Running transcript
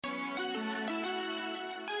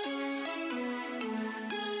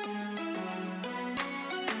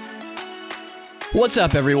What's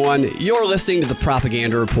up, everyone? You're listening to the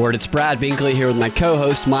Propaganda Report. It's Brad Binkley here with my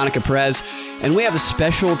co-host, Monica Perez, and we have a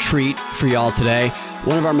special treat for y'all today.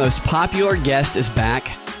 One of our most popular guests is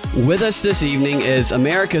back. With us this evening is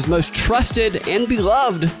America's most trusted and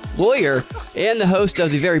beloved lawyer and the host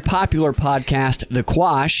of the very popular podcast, The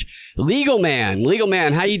Quash, Legalman.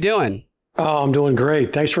 Legalman, how you doing? Oh, I'm doing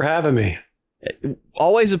great. Thanks for having me.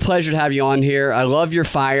 Always a pleasure to have you on here. I love your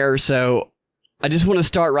fire, so I just want to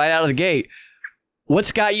start right out of the gate.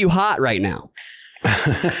 What's got you hot right now?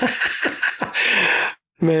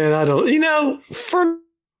 Man, I don't, for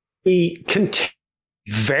the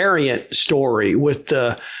variant story with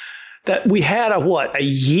that we had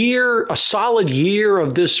a solid year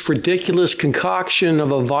of this ridiculous concoction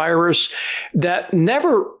of a virus that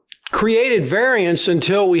never created variants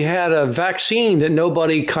until we had a vaccine that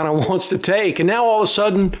nobody kind of wants to take. And now all of a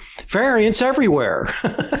sudden, variants everywhere.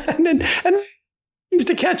 and seems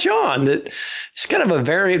to catch on that it's kind of a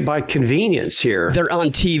variant by convenience here. They're on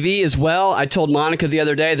TV as well. I told Monica the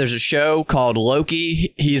other day, there's a show called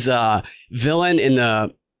Loki. He's a villain in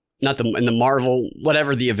the Marvel,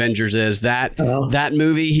 whatever the Avengers is, that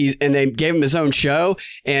movie. And they gave him his own show,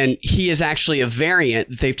 and he is actually a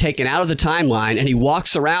variant that they've taken out of the timeline, and he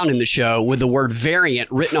walks around in the show with the word variant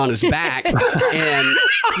written on his back, and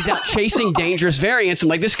he's out chasing dangerous variants. I'm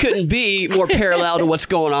like, this couldn't be more parallel to what's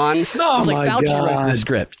going on. It's like Fauci wrote the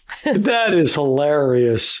script. That is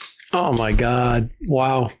hilarious. Oh my God.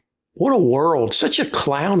 Wow. What a world. Such a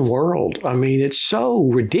clown world. I mean, it's so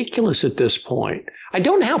ridiculous at this point. I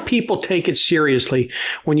don't know how people take it seriously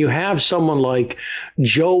when you have someone like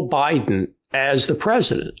Joe Biden as the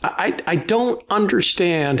president. I don't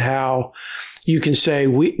understand how you can say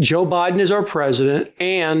Joe Biden is our president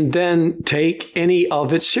and then take any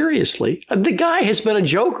of it seriously. The guy has been a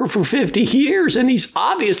joker for 50 years and he's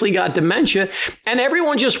obviously got dementia, and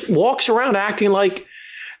everyone just walks around acting like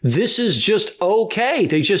this is just okay.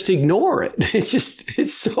 They just ignore it.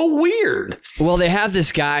 It's so weird. Well, they have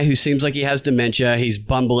this guy who seems like he has dementia. He's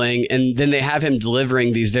bumbling. And then they have him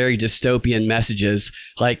delivering these very dystopian messages,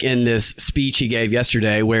 like in this speech he gave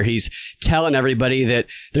yesterday, where he's telling everybody that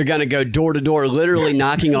they're going to go door to door, literally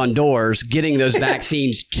knocking on doors, getting those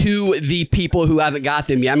vaccines to the people who haven't got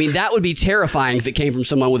them yet. I mean, that would be terrifying if it came from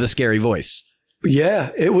someone with a scary voice. Yeah,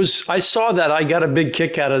 it was. I saw that. I got a big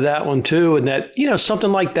kick out of that one, too. And that,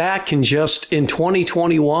 something like that can just in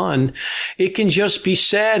 2021, it can just be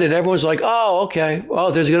said. And everyone's like, oh, OK. Oh,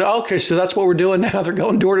 OK. So that's what we're doing now. They're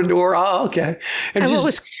going door to door. Oh, OK. And what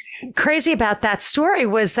was crazy about that story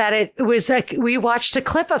was that it was we watched a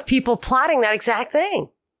clip of people plotting that exact thing.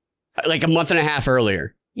 Like a month and a half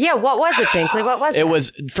earlier. Yeah, what was it, Binkley? What was it? It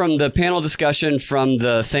was from the panel discussion from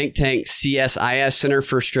the think tank CSIS, Center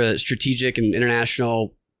for Strategic and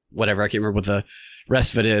International, whatever, I can't remember what the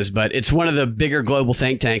rest of it is, but it's one of the bigger global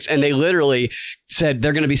think tanks. And they literally said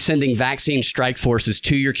they're going to be sending vaccine strike forces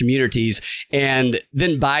to your communities. And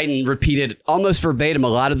then Biden repeated almost verbatim a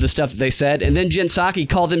lot of the stuff that they said. And then Jen Psaki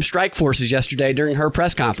called them strike forces yesterday during her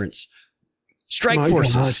press conference. Strike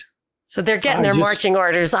forces. God. So they're getting their marching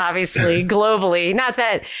orders, obviously, globally. Not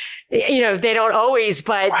that, they don't always,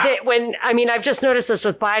 but I've just noticed this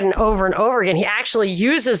with Biden over and over again. He actually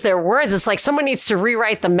uses their words. It's like someone needs to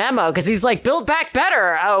rewrite the memo because he's like, build back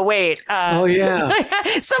better. Oh, wait. Oh, yeah.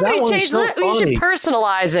 Somebody changed it. We should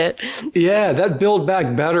personalize it. Yeah, that build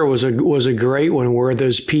back better was a great one where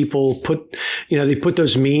those people put, they put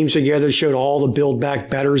those memes together, showed all the build back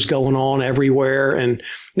betters going on everywhere. And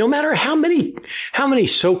no matter how many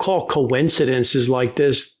so-called coincidences like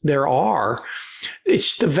this there are,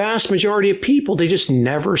 it's the vast majority of people, they just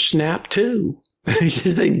never snap to.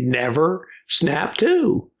 They never snap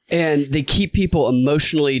to. And they keep people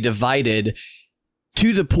emotionally divided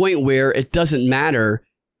to the point where it doesn't matter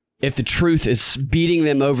if the truth is beating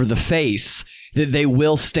them over the face, that they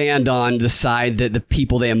will stand on the side that the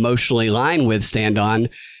people they emotionally align with stand on.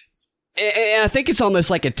 And I think it's almost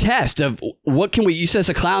like a test of what can we, you said it's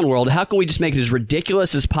a clown world, how can we just make it as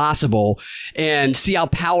ridiculous as possible and see how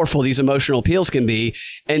powerful these emotional appeals can be?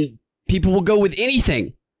 And people will go with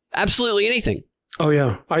anything, absolutely anything. Oh,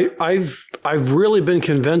 yeah. I've really been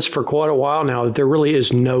convinced for quite a while now that there really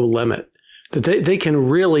is no limit, that they can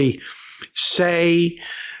really say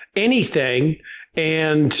anything.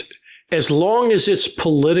 And as long as it's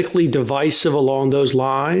politically divisive along those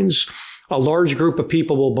lines, a large group of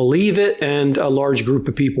people will believe it and a large group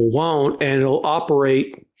of people won't. And it'll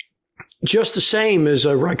operate just the same as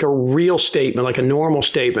a real statement, like a normal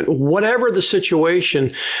statement. Whatever the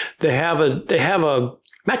situation, they have a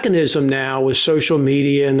mechanism now with social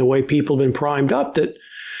media and the way people have been primed up that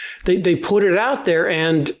they put it out there.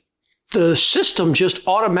 And the system just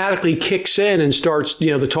automatically kicks in and starts,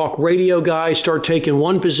 the talk radio guys start taking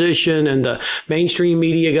one position and the mainstream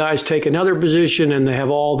media guys take another position, and they have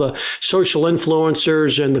all the social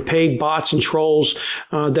influencers and the paid bots and trolls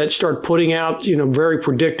that start putting out, very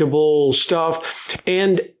predictable stuff.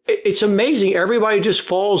 And it's amazing. Everybody just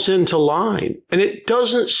falls into line, and it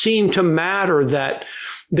doesn't seem to matter that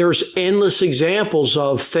there's endless examples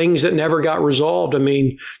of things that never got resolved. I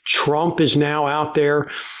mean, Trump is now out there,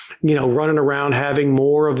 running around having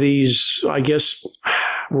more of these, I guess,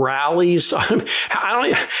 rallies.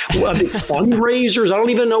 Fundraisers. I don't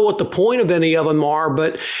even know what the point of any of them are,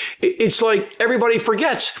 but it's like everybody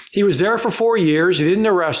forgets. He was there for 4 years. He didn't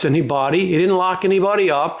arrest anybody. He didn't lock anybody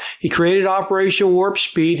up. He created Operation Warp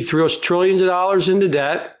Speed. He threw us trillions of dollars into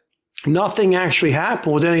debt. Nothing actually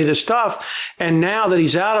happened with any of this stuff. And now that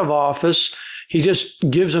he's out of office, he just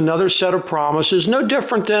gives another set of promises, no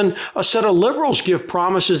different than a set of liberals give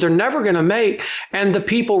promises they're never going to make. And the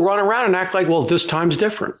people run around and act like, well, this time's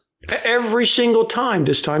different. Every single time,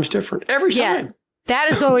 this time's different. Every time. Yeah.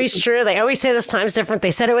 That is always true. They always say this time's different.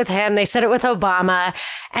 They said it with him. They said it with Obama.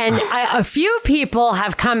 And a few people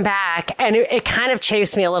have come back, and it kind of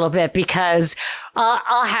chafes me a little bit because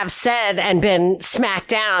I'll have said and been smacked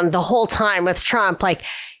down the whole time with Trump. Like,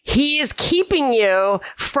 he is keeping you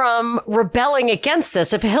from rebelling against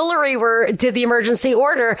this. If Hillary did the emergency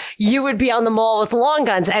order, you would be on the mall with long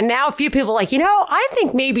guns. And now a few people are like, I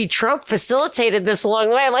think maybe Trump facilitated this along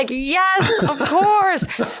the way. I'm like, yes, of course.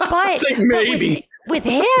 But maybe. With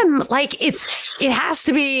him, like, it has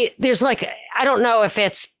to be, there's like, I don't know if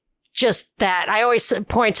it's just that. I always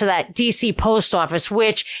point to that DC post office,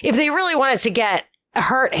 which if they really wanted to hit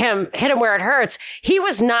him where it hurts, he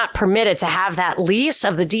was not permitted to have that lease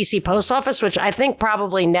of the DC post office, which I think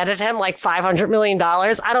probably netted him like $500 million.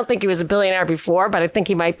 I don't think he was a billionaire before, but I think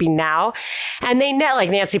he might be now. And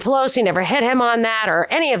like Nancy Pelosi never hit him on that or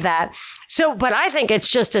any of that. So, but I think it's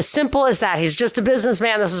just as simple as that. He's just a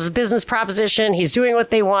businessman. This is a business proposition. He's doing what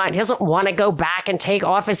they want. He doesn't want to go back and take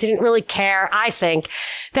office. He didn't really care. I think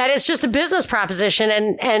that it's just a business proposition,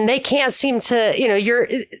 and they can't seem to,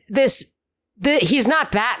 he's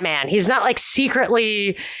not Batman. He's not like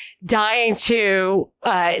secretly dying to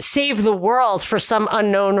save the world for some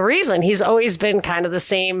unknown reason. He's always been kind of the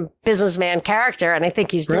same businessman character, and I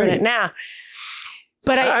think he's doing it now.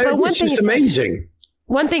 But it's just amazing.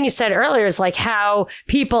 One thing you said earlier is like how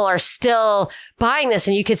people are still buying this,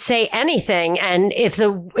 and you could say anything. And if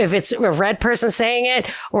it's a red person saying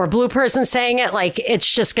it or a blue person saying it, like,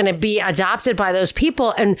 it's just going to be adopted by those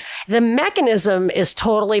people. And the mechanism is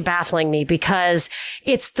totally baffling me because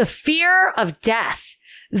it's the fear of death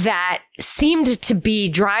that seemed to be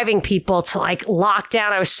driving people to like lock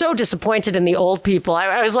down. I was so disappointed in the old people.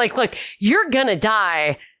 I was like, look, you're going to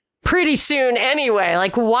die pretty soon anyway.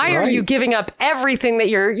 Like, why are you giving up everything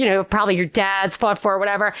that probably your dad's fought for or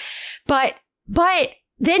whatever? But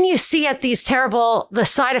then you see the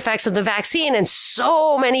side effects of the vaccine, and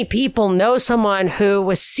so many people know someone who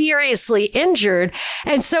was seriously injured.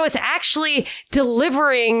 And so it's actually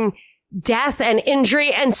delivering death and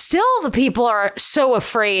injury. And still the people are so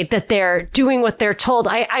afraid that they're doing what they're told.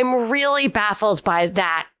 I'm really baffled by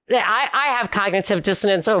that. I have cognitive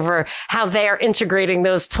dissonance over how they are integrating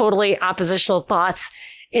those totally oppositional thoughts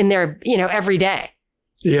in their, every day.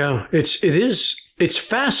 Yeah, it's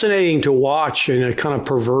fascinating to watch in a kind of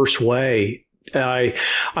perverse way.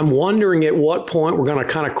 I'm wondering at what point we're going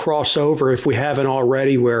to kind of cross over, if we haven't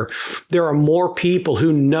already, where there are more people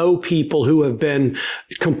who know people who have been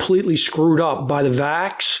completely screwed up by the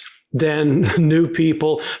vax than new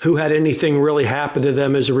people who had anything really happen to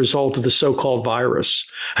them as a result of the so-called virus.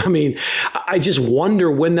 I mean, I just wonder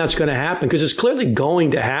when that's going to happen, because it's clearly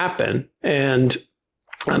going to happen. And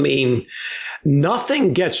I mean,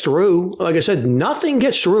 nothing gets through. Like I said, nothing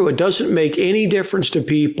gets through. It doesn't make any difference to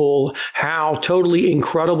people how totally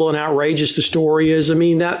incredible and outrageous the story is. I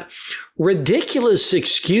mean, that ridiculous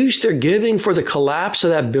excuse they're giving for the collapse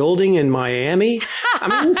of that building in Miami.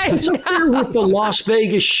 I mean, it's up there with the Las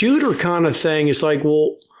Vegas shooter kind of thing. It's like,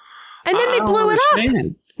 well, and then they blew it up.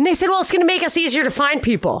 And they said, well, it's going to make us easier to find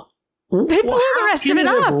people. They blew the rest of it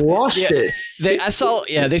up. They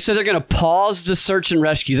said they're going to pause the search and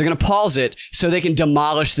rescue. They're going to pause it so they can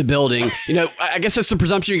demolish the building. I guess that's the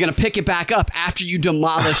presumption you're going to pick it back up after you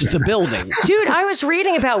demolish the building. Dude, I was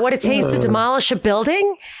reading about what it takes to demolish a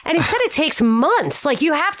building, and it said it takes months. Like,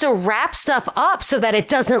 you have to wrap stuff up so that it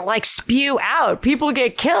doesn't like spew out. People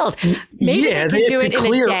get killed. Maybe they could do it in a day.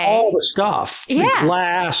 Clear all the stuff. The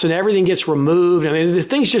glass and everything gets removed. I mean, the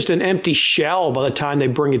thing's just an empty shell by the time they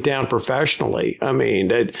bring it down professionally. I mean,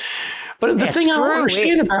 but the thing I don't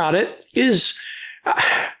understand about it is,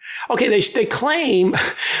 Okay, they claim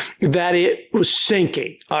that it was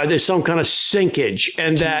sinking. There's some kind of sinkage,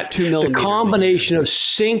 and that the combination of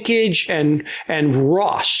sinkage and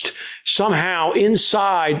rust somehow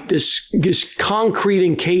inside this concrete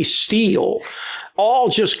encased steel all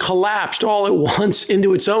just collapsed all at once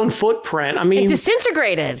into its own footprint. I mean, it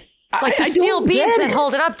disintegrated. Like the steel beams that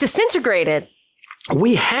hold it up disintegrated.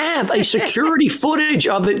 We have a security footage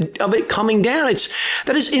of it coming down.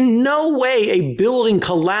 That is in no way a building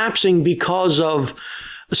collapsing because of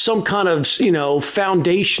some kind of,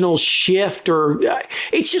 foundational shift, or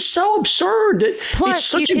it's just so absurd that it's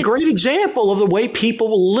such a great example of the way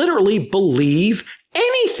people literally believe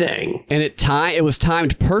anything. And it was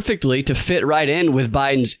timed perfectly to fit right in with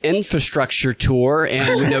Biden's infrastructure tour.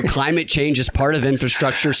 And we know climate change is part of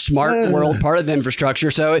infrastructure, smart world part of infrastructure.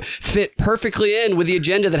 So it fit perfectly in with the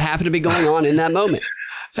agenda that happened to be going on in that moment.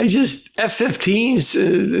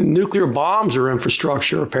 F-15s, nuclear bombs are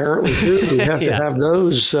infrastructure, apparently, too. We have to have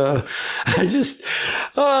those. I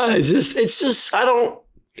don't,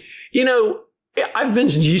 I've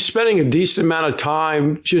been spending a decent amount of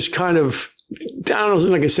time just kind of, I don't know,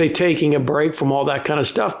 like I say, taking a break from all that kind of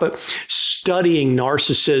stuff, but studying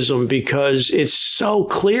narcissism, because it's so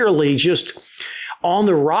clearly just on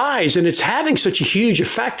the rise, and it's having such a huge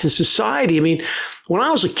effect in society. I mean, when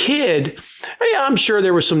I was a kid, I'm sure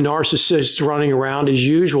there were some narcissists running around as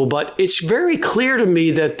usual, but it's very clear to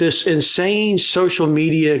me that this insane social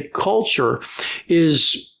media culture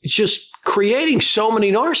is just creating so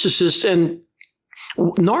many narcissists. And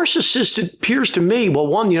narcissist, it appears to me, well,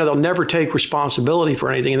 one, they'll never take responsibility for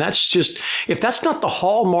anything. And that's just, if that's not the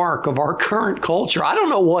hallmark of our current culture, I don't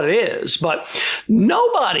know what it is, but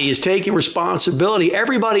nobody is taking responsibility.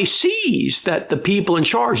 Everybody sees that the people in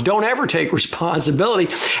charge don't ever take responsibility.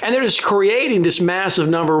 And they're just creating this massive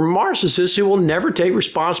number of narcissists who will never take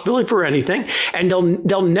responsibility for anything. And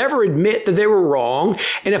they'll never admit that they were wrong.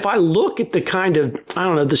 And if I look at the kind of,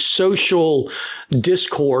 the social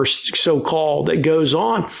discourse, so-called, that goes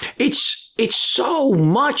on, it's so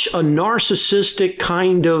much a narcissistic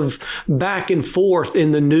kind of back and forth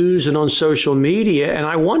in the news and on social media. And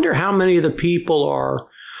I wonder how many of the people are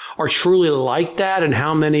truly like that, and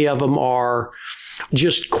how many of them are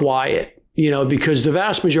just quiet, because the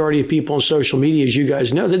vast majority of people on social media, as you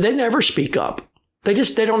guys know, that they never speak up. They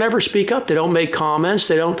don't ever speak up. They don't make comments.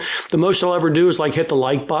 The most they'll ever do is like hit the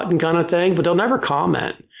like button kind of thing, but they'll never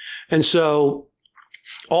comment. And so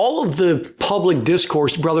all of the public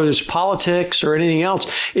discourse, whether it's politics or anything else,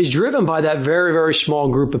 is driven by that very, very small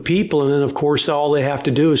group of people. And then, of course, all they have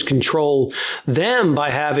to do is control them by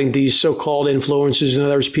having these so-called influencers and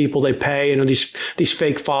others, people they pay, these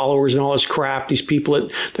fake followers and all this crap, these people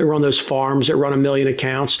that run those farms that run 1 million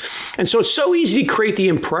accounts. And so it's so easy to create the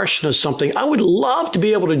impression of something. I would love to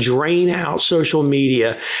be able to drain out social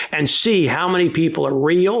media and see how many people are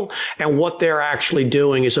real and what they're actually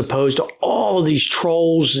doing, as opposed to all of these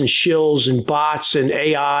trolls and shills and bots and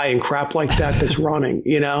AI and crap like that's running,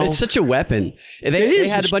 It's such a weapon. They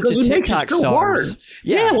had a bunch of TikTok stars.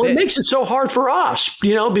 It makes it so hard for us,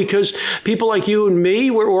 because people like you and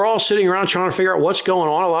me, we're all sitting around trying to figure out what's going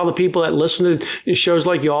on. A lot of the people that listen to shows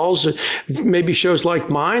like y'all's, maybe shows like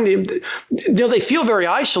mine, they feel very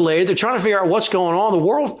isolated. They're trying to figure out what's going on. The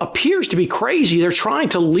world appears to be crazy. They're trying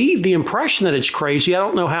to leave the impression that it's crazy. I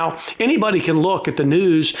don't know how anybody can look at the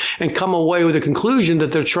news and come away with a conclusion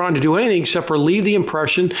that they're trying to do anything except for leave the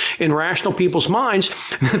impression in rational people's minds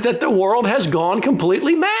that the world has gone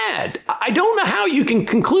completely mad. I don't know how you can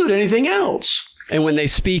conclude anything else. And when they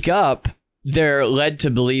speak up, they're led to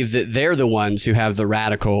believe that they're the ones who have the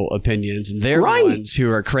radical opinions, and they're the ones who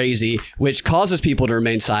are crazy, which causes people to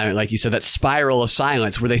remain silent. Like you said, that spiral of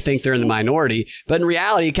silence where they think they're in the minority. But in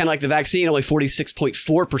reality, kind of like the vaccine, only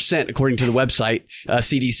 46.4%, according to the website,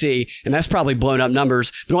 CDC. And that's probably blown up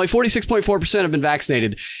numbers, but only 46.4% have been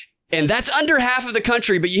vaccinated. And that's under half of the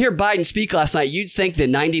country. But you hear Biden speak last night, you'd think that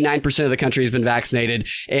 99% of the country has been vaccinated.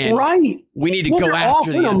 And we need to go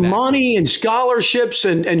after the unvaccinated. Money and scholarships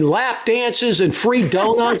and lap dances and free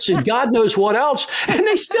donuts and God knows what else. And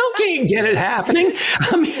they still can't get it happening.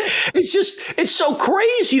 I mean, it's so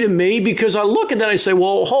crazy to me, because I look at that and I say,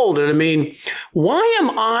 well, hold it. I mean, why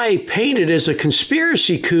am I painted as a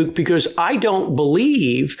conspiracy kook? Because I don't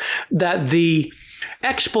believe that the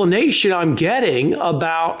explanation I'm getting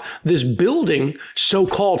about this building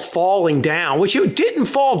so-called falling down, which it didn't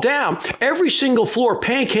fall down. Every single floor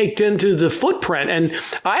pancaked into the footprint. And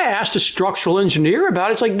I asked a structural engineer about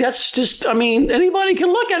it. It's like, that's just, anybody can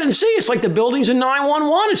look at it and see. It's like the building's in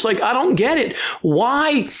 911. It's like, I don't get it.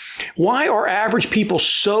 Why are average people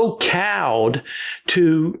so cowed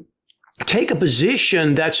to take a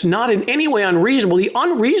position that's not in any way unreasonable. The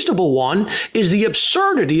unreasonable one is the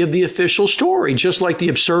absurdity of the official story, just like the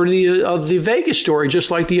absurdity of the Vegas story,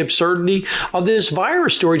 just like the absurdity of this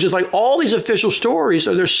virus story, just like all these official stories.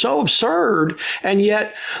 They're so absurd. And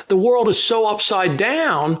yet the world is so upside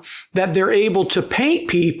down that they're able to paint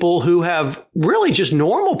people who have really just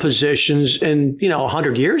normal positions and,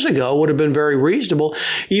 100 years ago would have been very reasonable.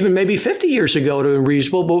 Even maybe 50 years ago would have been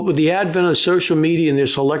reasonable. But with the advent of social media and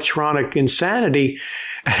this electronic insanity,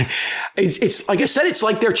 it's like I said, it's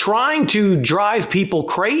like they're trying to drive people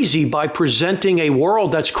crazy by presenting a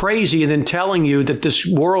world that's crazy and then telling you that this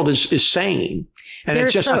world is sane. And I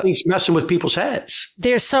think it's messing with people's heads.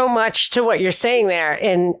 There's so much to what you're saying there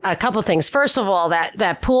in a couple of things. First of all,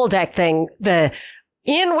 that pool deck thing,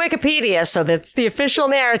 in Wikipedia, so that's the official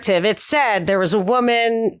narrative, it said there was a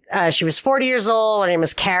woman, she was 40 years old, her name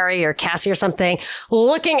was Carrie or Cassie or something,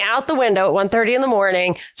 looking out the window at 1:30 in the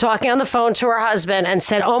morning, talking on the phone to her husband and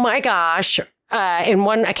said, oh my gosh, in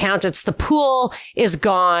one account, it's the pool is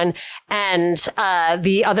gone. And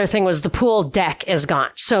the other thing was the pool deck is gone.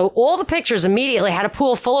 So all the pictures immediately had a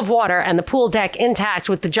pool full of water and the pool deck intact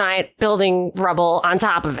with the giant building rubble on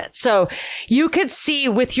top of it. So you could see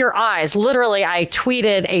with your eyes, literally, I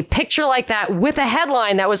tweeted a picture like that with a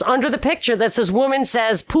headline that was under the picture that says, woman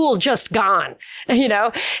says pool just gone,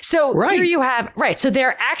 So here you have, so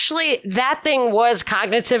there actually, that thing was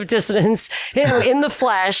cognitive dissonance, in the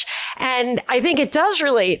flesh. And I think it does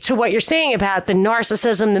relate to what you're saying about the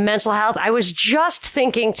narcissism, the mental health. I was just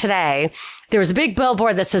thinking today, there was a big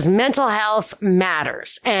billboard that says mental health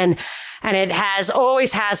matters. And it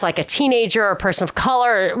always has like a teenager or a person of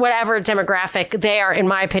color, or whatever demographic they are, in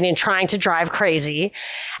my opinion, trying to drive crazy.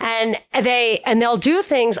 And they'll do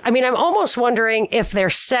things. I mean, I'm almost wondering if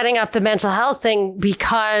they're setting up the mental health thing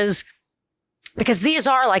because these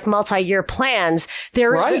are like multi-year plans.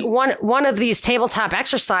 There is one of these tabletop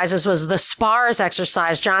exercises was the SPARS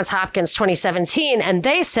exercise, Johns Hopkins 2017. And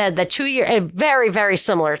they said that 2 year, a very, very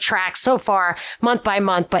similar track so far, month by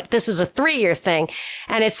month, but this is a 3-year thing.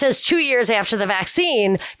 And it says 2 years after the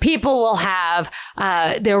vaccine, people will have,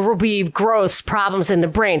 there will be growths, problems in the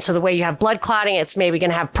brain. So the way you have blood clotting, it's maybe going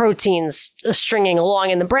to have proteins stringing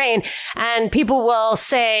along in the brain. And people will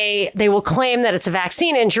say, they will claim that it's a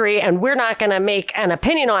vaccine injury and we're not going to make an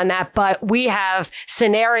opinion on that, but we have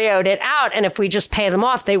scenarioed it out. And if we just pay them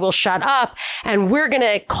off, they will shut up and we're going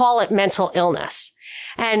to call it mental illness.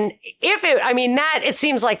 And it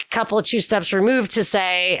seems like a couple of 2 steps removed to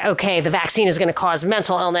say, okay, the vaccine is going to cause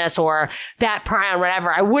mental illness or that prion,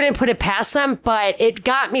 whatever. I wouldn't put it past them, but it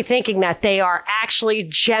got me thinking that they are actually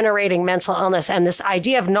generating mental illness. And this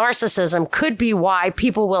idea of narcissism could be why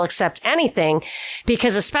people will accept anything,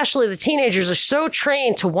 because especially the teenagers are so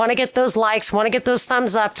trained to want to get those likes, want to get those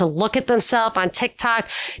thumbs up, to look at themselves on TikTok,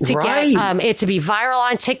 to get it to be viral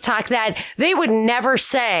on TikTok, that they would never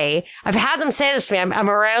say, I've had them say this to me, I'm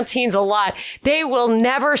around teens a lot. They will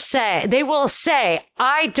say,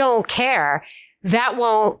 I don't care. That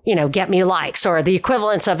won't, get me likes, or the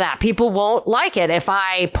equivalence of that. People won't like it if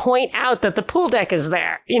I point out that the pool deck is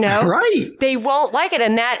there, Right. They won't like it.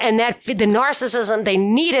 And that the narcissism, they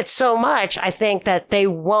need it so much. I think that they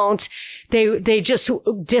just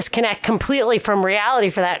disconnect completely from reality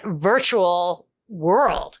for that virtual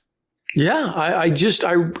world. Yeah.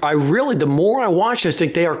 I really, the more I watch this, I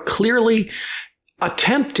think they are clearly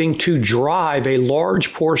attempting to drive a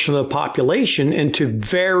large portion of the population into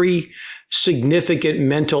very significant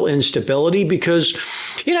mental instability, because,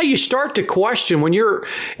 you start to question when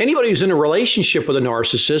anybody who's in a relationship with a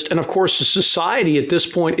narcissist. And of course, the society at this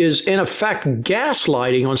point is in effect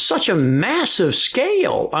gaslighting on such a massive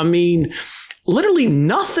scale. I mean, literally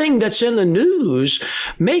nothing that's in the news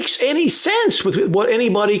makes any sense with what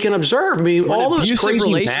anybody can observe. I mean, all those crazy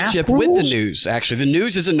relationship with the news. Actually, the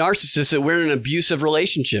news is a narcissist that we're in an abusive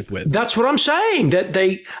relationship with. That's what I'm saying. That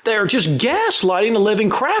they are just gaslighting the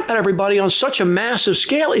living crap out of everybody on such a massive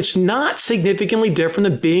scale. It's not significantly different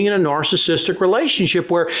than being in a narcissistic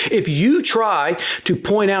relationship, where if you try to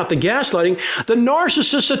point out the gaslighting, the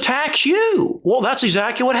narcissist attacks you. Well, that's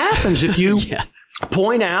exactly what happens if you. Yeah.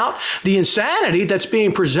 Point out the insanity that's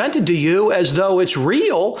being presented to you as though it's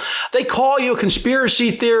real. They call you a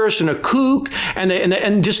conspiracy theorist and a kook,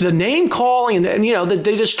 and just the name calling, and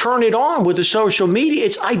they just turn it on with the social media.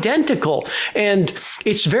 It's identical, and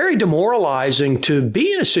it's very demoralizing to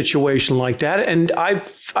be in a situation like that. And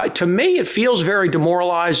to me, it feels very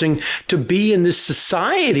demoralizing to be in this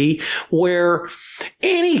society where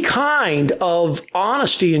any kind of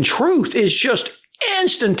honesty and truth is just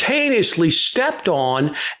instantaneously stepped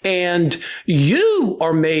on, and you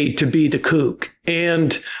are made to be the kook.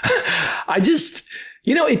 And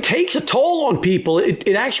It takes a toll on people.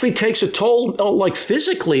 It actually takes a toll, like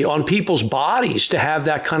physically, on people's bodies to have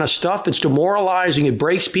that kind of stuff. It's demoralizing. It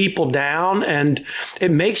breaks people down, and it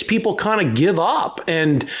makes people kind of give up.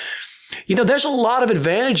 And, there's a lot of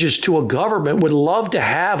advantages to a government. Would love to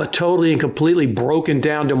have a totally and completely broken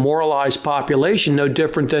down, demoralized population, no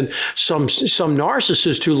different than some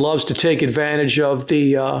narcissist who loves to take advantage of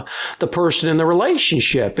the person in the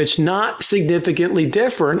relationship. It's not significantly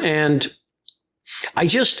different. And I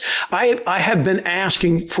have been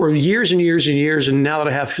asking for years and years and years, and now that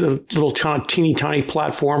I have a little teeny tiny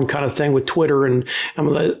platform kind of thing with Twitter and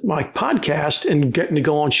my podcast and getting to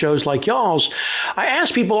go on shows like y'all's, I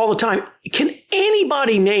ask people all the time, can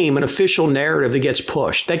anybody name an official narrative that gets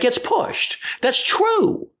pushed? That's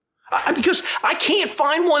true. Because I can't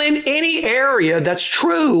find one in any area that's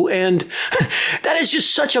true. And that is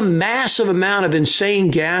just such a massive amount of insane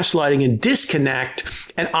gaslighting and disconnect.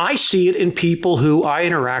 And I see it in people who I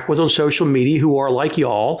interact with on social media who are like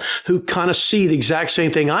y'all, who kind of see the exact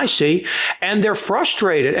same thing I see. And they're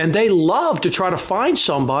frustrated, and they love to try to find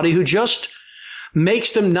somebody who just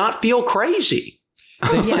makes them not feel crazy.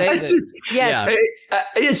 They say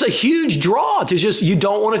it's a huge draw to just, you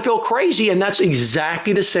don't want to feel crazy. And that's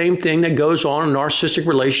exactly the same thing that goes on in a narcissistic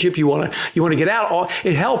relationship. You want to get out.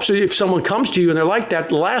 It helps if someone comes to you and they're like that.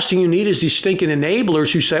 The last thing you need is these stinking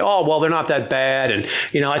enablers who say, oh, well, they're not that bad.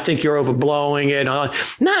 And, I think you're overblowing it.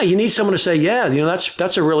 No, you need someone to say, yeah,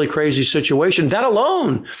 that's a really crazy situation. That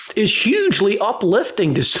alone is hugely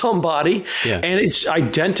uplifting to somebody. Yeah. And it's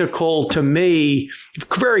identical to me,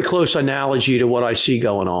 very close analogy to what I see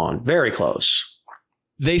going on. Very close.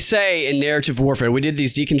 They say in narrative warfare, we did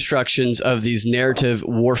these deconstructions of these narrative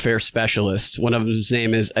warfare specialists. One of them's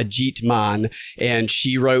name is Ajit Man, and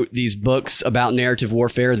she wrote these books about narrative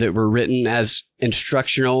warfare that were written as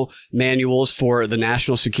instructional manuals for the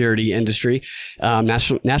national security industry,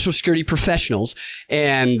 national security professionals.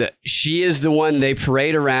 And she is the one they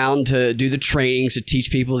parade around to do the trainings to teach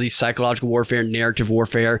people these psychological warfare, narrative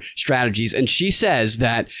warfare strategies. And she says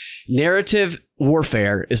that narrative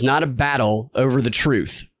warfare is not a battle over the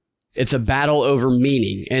truth. It's a battle over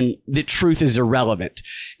meaning, and the truth is irrelevant.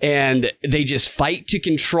 And they just fight to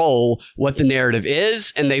control what the narrative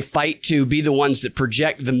is, and they fight to be the ones that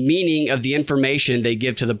project the meaning of the information they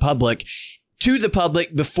give to the public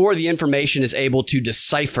before the information is able to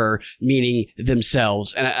decipher meaning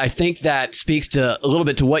themselves. And I think that speaks to a little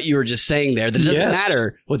bit to what you were just saying there, that it doesn't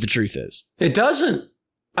matter what the truth is. It doesn't.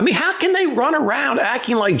 I mean, how can they run around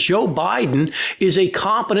acting like Joe Biden is a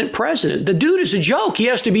competent president? The dude is a joke. He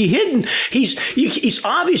has to be hidden. He's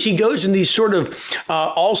obvious. He goes in these sort of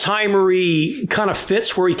Alzheimer-y kind of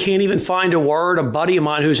fits where he can't even find a word. A buddy of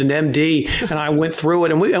mine who's an MD and I went through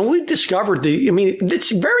it, and we discovered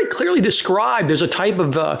it's very clearly described. There's a type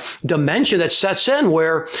of dementia that sets in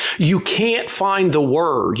where you can't find the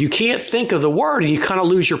word. You can't think of the word, and you kind of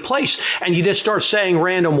lose your place, and you just start saying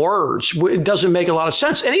random words. It doesn't make a lot of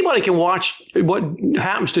sense. Anybody can watch what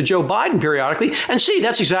happens to Joe Biden periodically and see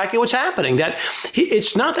that's exactly what's happening. That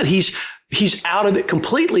it's not that he's out of it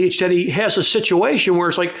completely. It's that he has a situation where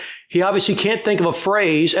it's like he obviously can't think of a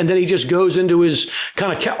phrase, and then he just goes into his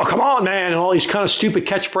kind of, oh, come on, man, and all these kind of stupid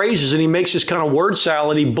catchphrases, and he makes this kind of word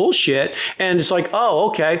salad-y bullshit. And it's like, oh,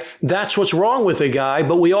 okay, that's what's wrong with the guy.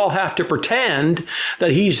 But we all have to pretend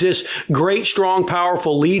that he's this great, strong,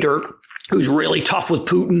 powerful leader who's really tough with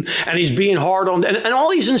Putin, and he's being hard on, and all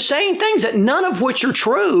these insane things that none of which are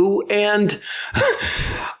true. And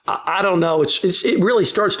I don't know. It really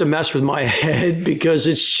starts to mess with my head because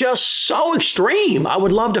it's just so extreme. I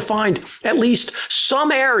would love to find at least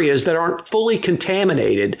some areas that aren't fully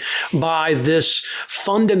contaminated by this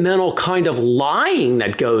fundamental kind of lying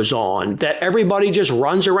that goes on that everybody just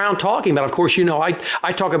runs around talking about. Of course,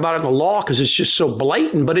 I talk about it in the law because it's just so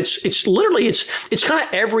blatant, but it's literally, it's kind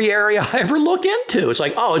of every area I ever look into. It's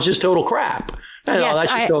like, oh, it's just total crap. Yes,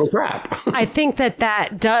 that's just total crap. I think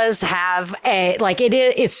that does have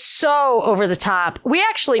it's so over the top. We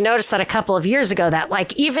actually noticed that a couple of years ago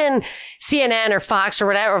that even CNN or Fox or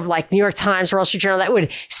whatever, like New York Times or Wall Street Journal, that would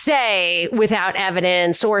say without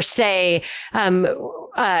evidence or say,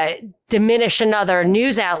 diminish another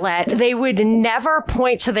news outlet, they would never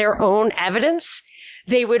point to their own evidence.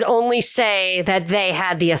 They would only say that they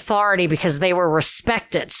had the authority because they were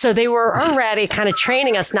respected. So they were already kind of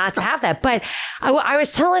training us not to have that. But I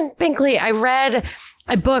was telling Binkley, I read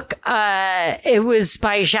a book. It was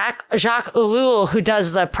by Jacques Ellul, who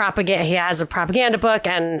does the propaganda. He has a propaganda book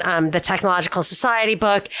and the Technological Society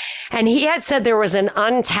book. And he had said there was an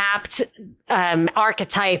untapped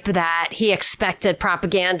archetype that he expected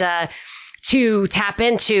propaganda to tap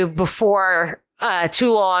into before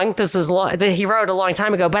too long. This is he wrote a long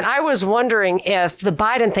time ago, but I was wondering if the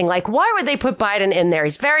Biden thing, like, why would they put Biden in there?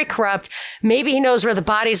 He's very corrupt. Maybe he knows where the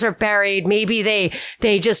bodies are buried. Maybe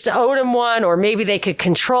they just owed him one, or maybe they could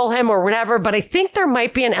control him or whatever. But I think there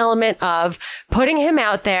might be an element of putting him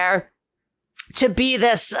out there to be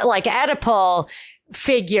this like Oedipal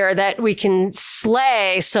figure that we can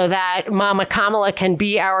slay so that Mama Kamala can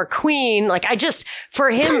be our queen. Like, for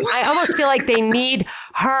him, I almost feel like they need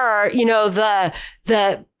her,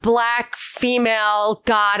 the black female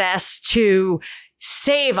goddess to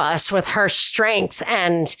save us with her strength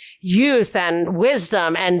and youth and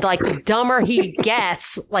wisdom. And like, the dumber he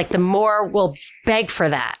gets, like, the more we'll beg for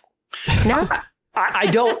that. No?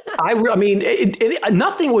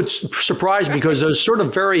 Nothing would surprise me, because those sort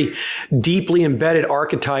of very deeply embedded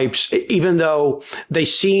archetypes, even though they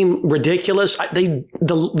seem ridiculous,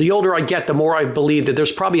 the older I get, the more I believe that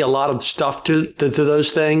there's probably a lot of stuff to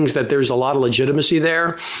those things, that there's a lot of legitimacy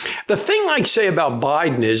there. The thing I'd say about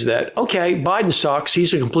Biden is that, okay, Biden sucks.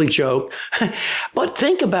 He's a complete joke. But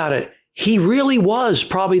think about it. He really was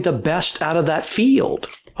probably the best out of that field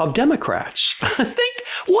of Democrats. Think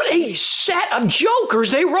what a set of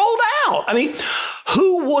jokers they rolled out. I mean,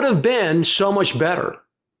 who would have been so much better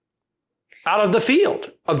out of the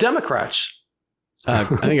field of Democrats? I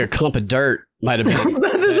think a clump of dirt might have been.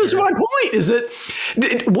 This is my point. Is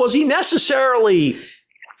that, was he necessarily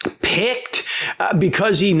picked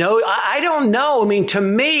because he knows? I don't know. I mean, to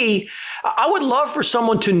me, I would love for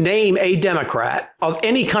someone to name a Democrat of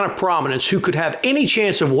any kind of prominence who could have any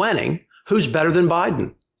chance of winning who's better than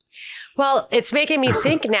Biden. Well, it's making me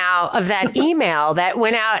think now of that email that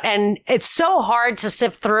went out, and it's so hard to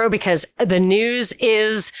sift through because the news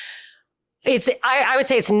I would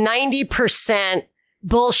say it's 90%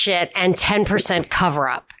 bullshit and 10% cover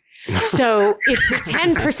up. So it's the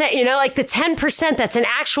 10%, like the 10% that's an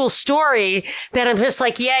actual story that I'm just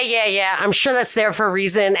like, yeah. I'm sure that's there for a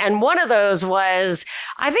reason. And one of those was,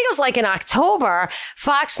 I think it was like in October,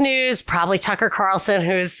 Fox News, probably Tucker Carlson,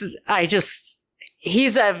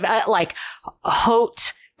 he's a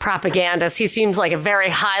haute propagandist. He seems like a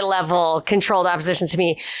very high level controlled opposition to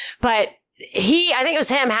me, but I think it was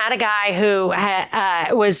him, had a guy who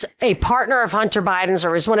was a partner of Hunter Biden's, or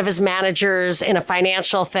was one of his managers in a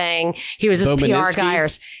financial thing. He was his PR guy.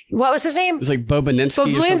 What was his name? It's like Bobolinsky or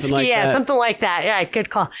something like that. Something like that. Yeah, good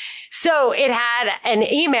call. So it had an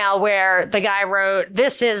email where the guy wrote,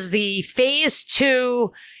 "This is the phase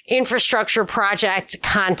 2 infrastructure project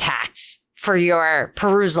contacts for your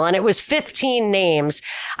perusal." And it was 15 names.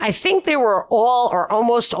 I think they were all or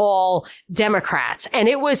almost all Democrats. And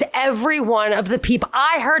it was every one of the people.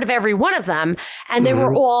 I heard of every one of them, and they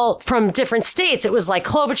were all from different states. It was like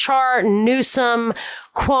Klobuchar, Newsom,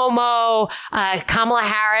 Cuomo, Kamala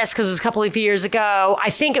Harris, because it was a couple of years ago. I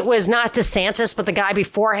think it was not DeSantis, but the guy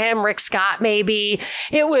before him, Rick Scott, maybe.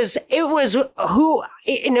 It was who,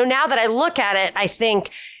 now that I look at it, I think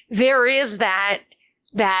there is that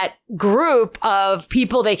group of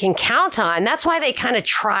people they can count on. That's why they kind of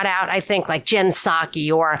trot out, I think, like Jen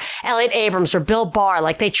Psaki or Elliot Abrams or Bill Barr.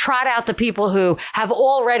 Like, they trot out the people who have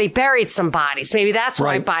already buried some bodies. Maybe that's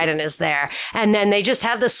why Biden is there. And then they just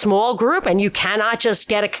have this small group, and you cannot just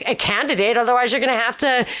get a candidate. Otherwise, you're going to have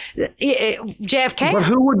to JFK. But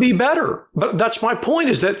who would be better? But that's my point,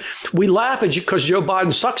 is that we laugh at you because Joe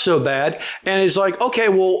Biden sucks so bad. And it's like, okay,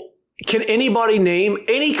 well, can anybody name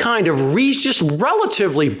any kind of just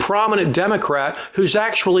relatively prominent Democrat who's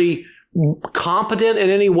actually competent in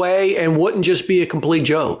any way and wouldn't just be a complete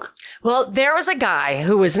joke? Well, there was a guy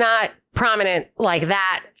who was not prominent like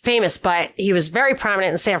that, famous, but he was very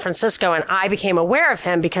prominent in San Francisco, and I became aware of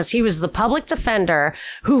him because he was the public defender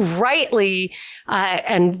who rightly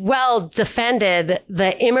and well defended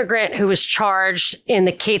the immigrant who was charged in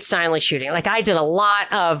the Kate Steinle shooting. Like, I did a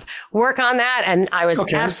lot of work on that, and I was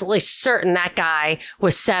absolutely certain that guy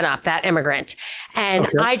was set up, that immigrant. And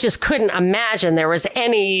I just couldn't imagine there was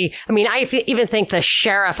any, I even think the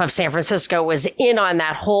sheriff of San Francisco was in on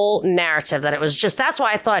that whole narrative, that it was just, that's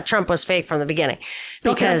why I thought Trump was fake from the beginning.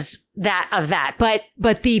 Because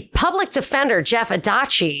But the public defender, Jeff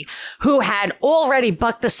Adachi, who had already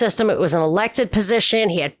bucked the system, it was an elected position.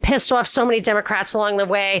 He had pissed off so many Democrats along the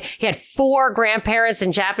way. He had 4 grandparents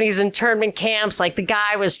in Japanese internment camps. Like, the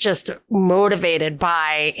guy was just motivated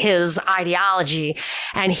by his ideology.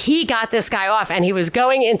 And he got this guy off, and he was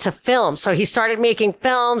going into film. So he started making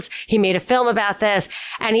films. He made a film about this,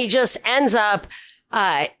 and he just ends up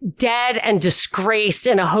dead and disgraced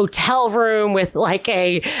in a hotel room with like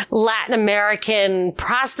a Latin American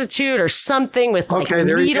prostitute or something with like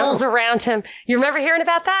needles around him. You remember hearing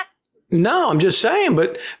about that? No, I'm just saying,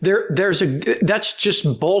 but that's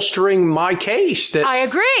just bolstering my case that I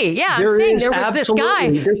agree. Yeah, I'm saying there was this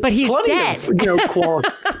guy, but he's dead. Quality.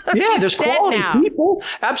 Yeah, there's quality people.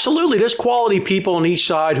 Absolutely. There's quality people on each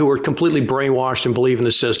side who are completely brainwashed and believe in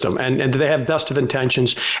the system, and they have best of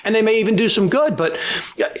intentions, and they may even do some good. But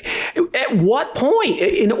at what point,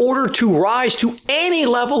 in order to rise to any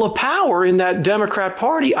level of power in that Democrat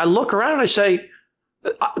Party, I look around and I say,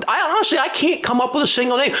 I honestly can't come up with a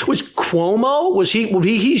single name. Was Cuomo? Would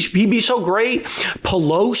he be so great?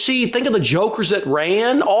 Pelosi? Think of the jokers that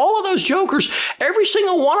ran. All of those jokers. Every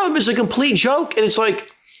single one of them is a complete joke. And it's like,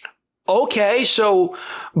 okay, so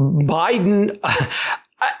Biden.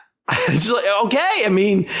 It's like, okay, I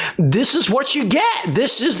mean, this is what you get.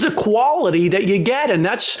 This is the quality that you get. And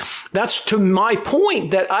that's to my point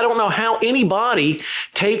that I don't know how anybody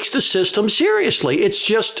takes the system seriously. It's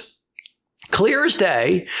just clear as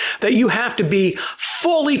day that you have to be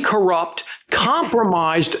fully corrupt,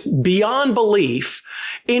 compromised beyond belief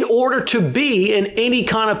in order to be in any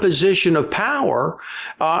kind of position of power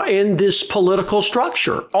in this political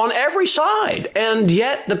structure on every side. And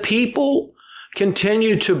yet the people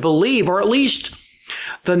continue to believe, or at least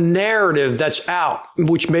the narrative that's out,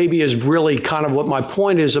 which maybe is really kind of what my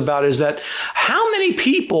point is about, is that how many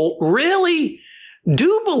people really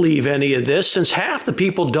do believe any of this, since half the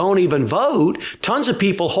people don't even vote. Tons of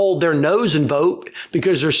people hold their nose and vote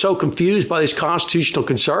because they're so confused by these constitutional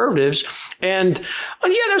conservatives. And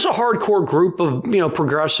yeah, there's a hardcore group of,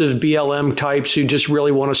 progressive BLM types who just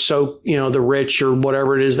really want to soak, the rich or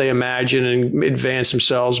whatever it is they imagine and advance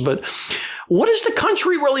themselves. But what is the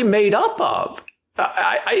country really made up of?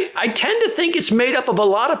 I tend to think it's made up of a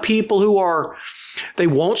lot of people who they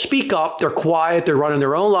won't speak up. They're quiet. They're running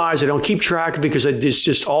their own lives. They don't keep track because it's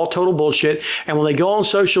just all total bullshit. And when they go on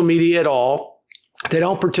social media at all, they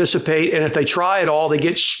don't participate. And if they try at all, they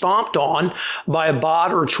get stomped on by a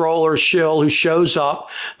bot or a troll or a shill who shows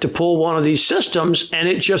up to pull one of these systems, and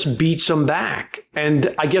it just beats them back.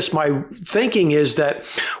 And I guess my thinking is that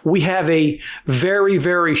we have a very,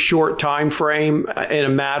 very short time frame in a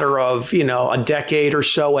matter of, a decade or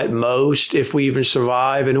so at most, if we even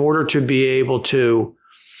survive, in order to be able to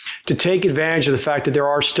take advantage of the fact that there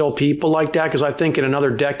are still people like that. Because I think in another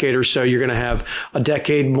decade or so, you're going to have a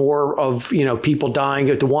decade more of, people dying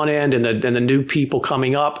at the one end and the new people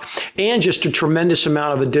coming up, and just a tremendous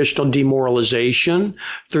amount of additional demoralization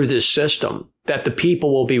through this system that the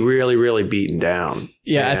people will be really, really beaten down.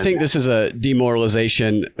 Yeah, I think this is a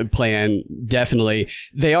demoralization plan. Definitely.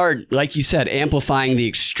 They are, like you said, amplifying the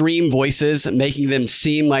extreme voices, making them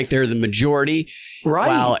seem like they're the majority. Right.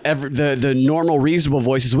 While the normal, reasonable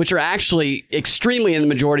voices, which are actually extremely in the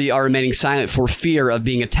majority, are remaining silent for fear of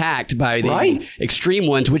being attacked by the extreme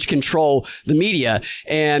ones, which control the media.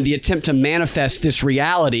 And the attempt to manifest this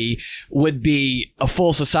reality would be a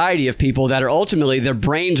full society of people that are ultimately, their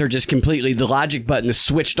brains are just completely, the logic button is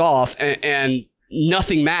switched off, and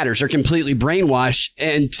nothing matters. They're completely brainwashed.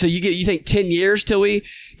 And so you think 10 years till we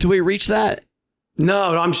reach that?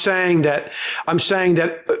 No, I'm saying that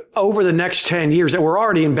over the next 10 years that we're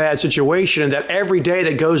already in bad situation, and that every day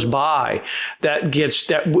that goes by that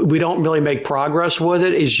we don't really make progress with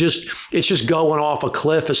it's just going off a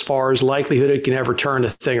cliff as far as likelihood it can ever turn the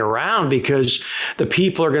thing around, because the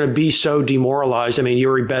people are going to be so demoralized. I mean,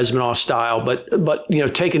 Yuri Bezmenov style, but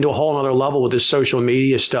taken to a whole other level with this social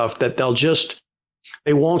media stuff, that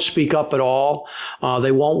they won't speak up at all.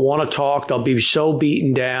 They won't want to talk. They'll be so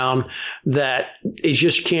beaten down that it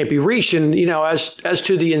just can't be reached. And, as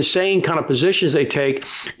to the insane kind of positions they take,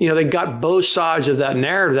 they got both sides of that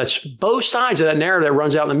narrative. Both sides of that narrative that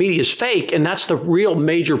runs out in the media is fake. And that's the real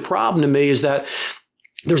major problem to me, is that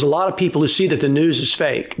there's a lot of people who see that the news is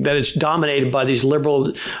fake, that it's dominated by these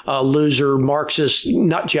liberal, loser, Marxist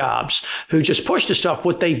nut jobs who just push the stuff.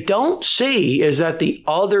 What they don't see is that the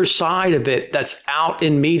other side of it that's out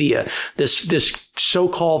in media, this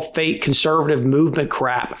so-called fake conservative movement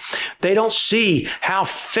crap, they don't see how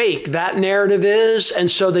fake that narrative is.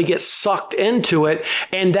 And so they get sucked into it.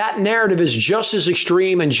 And that narrative is just as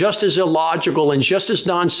extreme and just as illogical and just as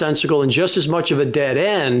nonsensical and just as much of a dead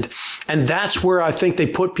end. And that's where I think they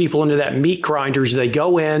put people into that meat grinders. They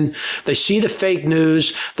go in, they see the fake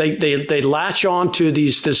news, they latch on to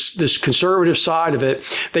this conservative side of it.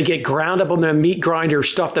 They get ground up on the meat grinder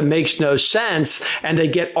stuff that makes no sense, and they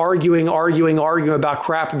get arguing about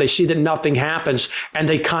crap, and they see that nothing happens, and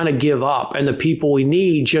they kind of give up. And the people we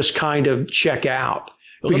need just kind of check out.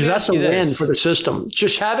 Because that's a win for the system.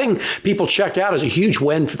 Just having people check out is a huge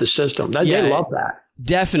win for the system. They love that.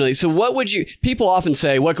 Definitely. So people often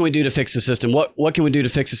say, what can we do to fix the system? What can we do to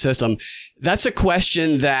fix the system? That's a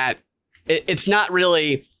question that it's not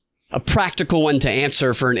really a practical one to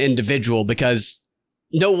answer for an individual, because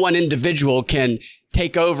no one individual can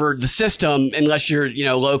take over the system unless you're,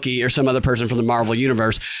 Loki or some other person from the Marvel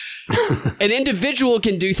universe. An individual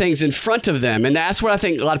can do things in front of them. And that's what I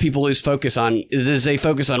think a lot of people lose focus on, is they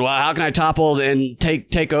focus on, well, how can I topple and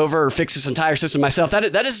take over or fix this entire system myself?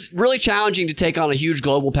 That is really challenging to take on a huge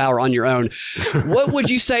global power on your own. What would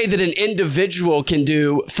you say that an individual can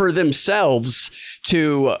do for themselves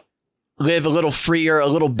to live a little freer, a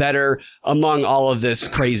little better among all of this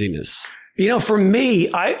craziness? For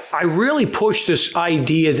me, I really push this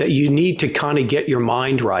idea that you need to kind of get your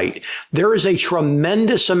mind right. There is a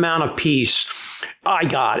tremendous amount of peace, I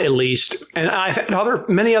got at least, and I've had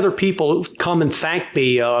many other people come and thank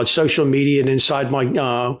me on social media and inside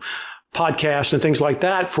my podcasts and things like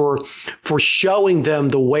that for showing them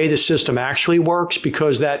the way the system actually works,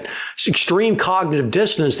 because that extreme cognitive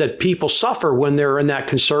dissonance that people suffer when they're in that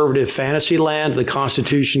conservative fantasy land, the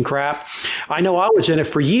Constitution crap. I know I was in it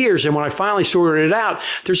for years, and when I finally sorted it out,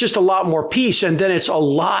 there's just a lot more peace, and then it's a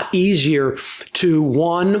lot easier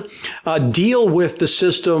to deal with the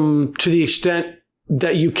system to the extent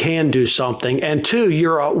that you can do something. And two,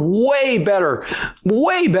 you're a way better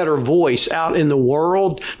voice out in the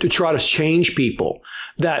world to try to change people.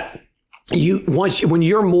 That when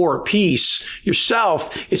you're more at peace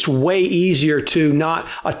yourself, it's way easier to not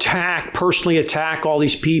personally attack all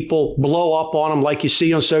these people, blow up on them like you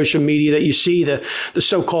see on social media, that you see the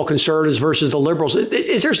so-called conservatives versus the liberals.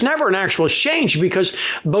 There's never an actual exchange, because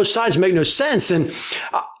both sides make no sense. And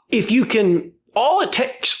if you can, all it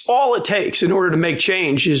takes in order to make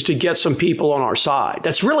change is to get some people on our side.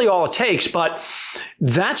 That's really all it takes, but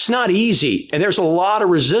that's not easy. And there's a lot of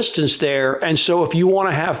resistance there. And so if you want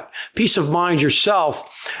to have peace of mind yourself,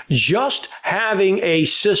 just having a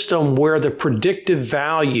system where the predictive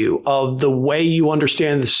value of the way you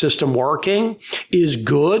understand the system working is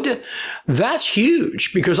good, that's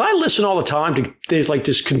huge. Because I listen all the time to things like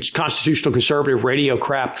this constitutional conservative radio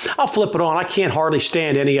crap. I'll flip it on. I can't hardly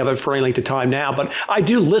stand any of it for any length of time now, but I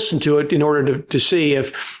do listen to it in order to see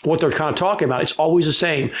if what they're kind of talking about. It's always the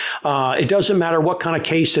same. It doesn't matter what kind of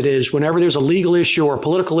case it is. Whenever there's a legal issue or a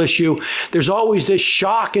political issue, there's always this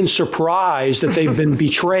shock and surprise that they've been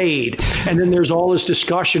betrayed. And then there's all this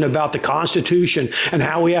discussion about the Constitution and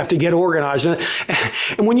how we have to get organized.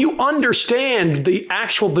 And when you understand the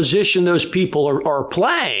actual position those people are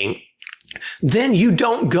playing, then you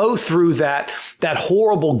don't go through that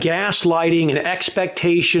horrible gaslighting and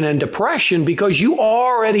expectation and depression, because you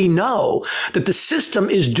already know that the system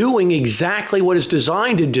is doing exactly what it's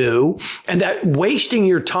designed to do, and that wasting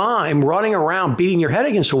your time running around beating your head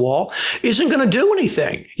against a wall isn't going to do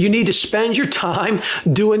anything. You need to spend your time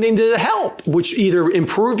doing things to help, which either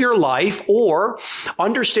improve your life or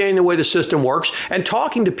understanding the way the system works and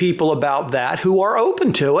talking to people about that who are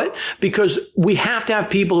open to it, because we have to have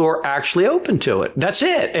people who are actually open to it. That's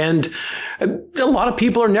it. And a lot of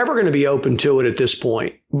people are never going to be open to it at this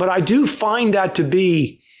point. But I do find that to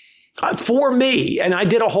be, for me, and I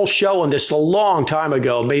did a whole show on this a long time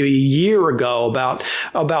ago, maybe a year ago,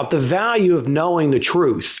 about the value of knowing the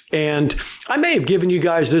truth. And I may have given you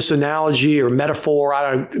guys this analogy or metaphor.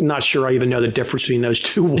 I'm not sure I even know the difference between those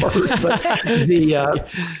two words. But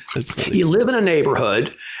you live in a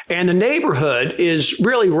neighborhood, and the neighborhood is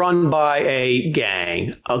really run by a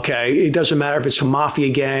gang. Okay, it doesn't matter if it's a mafia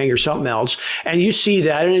gang or something else, and you see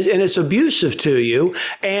that, and it's abusive to you,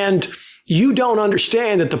 and you don't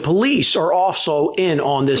understand that the police are also in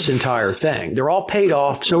on this entire thing. They're all paid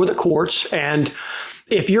off. So are the courts. And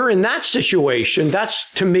if you're in that situation, that's,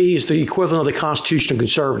 to me, is the equivalent of the constitutional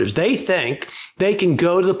conservatives. They think they can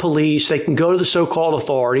go to the police, they can go to the so-called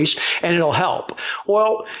authorities, and it'll help.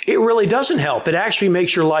 Well, it really doesn't help. It actually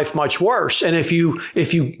makes your life much worse. And if you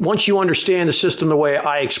once you understand the system the way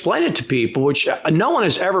I explain it to people, which no one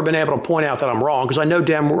has ever been able to point out that I'm wrong, because I know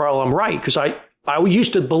damn well I'm right, because I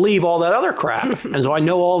used to believe all that other crap, and so I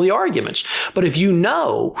know all the arguments. But if you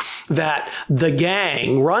know that the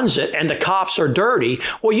gang runs it and the cops are dirty,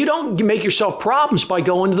 well, you don't make yourself problems by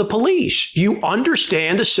going to the police. You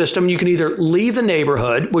understand the system. You can either leave the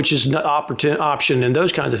neighborhood, which is an option and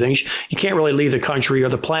those kinds of things. You can't really leave the country or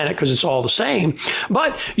the planet because it's all the same.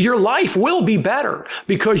 But your life will be better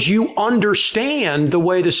because you understand the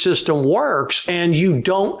way the system works and you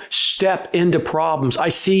don't step into problems. I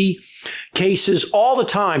see cases all the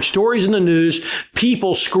time, stories in the news,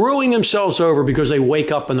 people screwing themselves over because they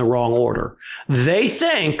wake up in the wrong order. They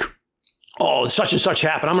think, oh, such and such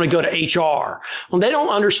happened. I'm going to go to HR. Well, they don't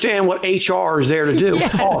understand what HR is there to do.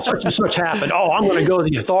 Yes. Oh, such and such happened. Oh, I'm going to go to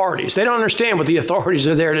the authorities. They don't understand what the authorities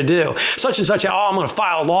are there to do. Such and such, oh, I'm going to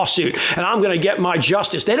file a lawsuit and I'm going to get my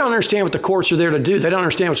justice. They don't understand what the courts are there to do. They don't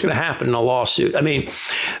understand what's going to happen in a lawsuit. I mean,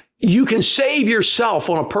 you can save yourself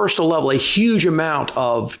on a personal level a huge amount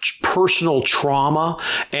of personal trauma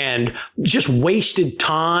and just wasted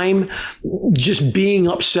time just being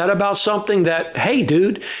upset about something that, hey,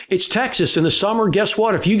 dude, it's Texas in the summer. Guess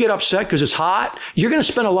what? If you get upset because it's hot, you're going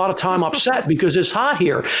to spend a lot of time upset because it's hot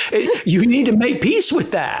here. You need to make peace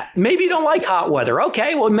with that. Maybe you don't like hot weather.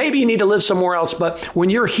 Okay, well, maybe you need to live somewhere else. But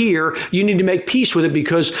when you're here, you need to make peace with it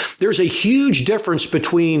because there's a huge difference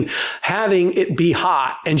between having it be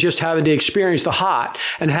hot and just having to experience the hot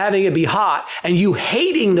and having it be hot and you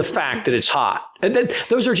hating the fact that it's hot. And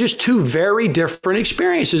those are just two very different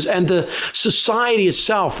experiences. And the society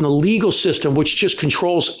itself and the legal system, which just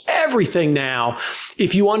controls everything now,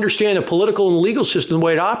 if you understand the political and legal system, the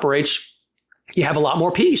way it operates, you have a lot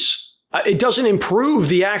more peace. It doesn't improve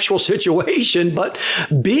the actual situation, but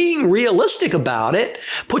being realistic about it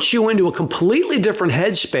puts you into a completely different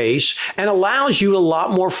headspace and allows you a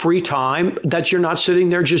lot more free time that you're not sitting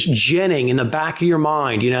there just ginning in the back of your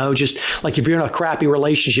mind, just like if you're in a crappy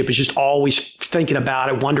relationship, it's just always thinking about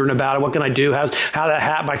it, wondering about it. What can I do? How that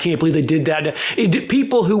happened? I can't believe they did that.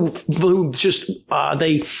 People who just,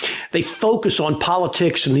 they focus on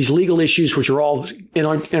politics and these legal issues, which are all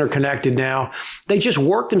interconnected now. They just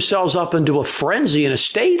work themselves up into a frenzy and a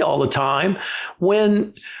state all the time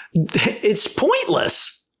when it's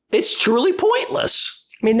pointless. It's truly pointless.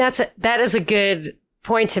 I mean, that is a good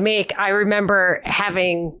point to make. I remember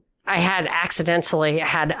I had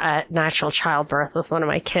a natural childbirth with one of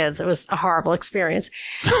my kids. It was a horrible experience,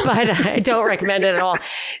 but I don't recommend it at all.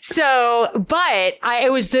 So,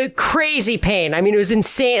 it was the crazy pain. I mean, it was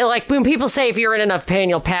insane. Like when people say, if you're in enough pain,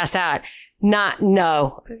 you'll pass out. If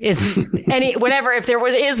there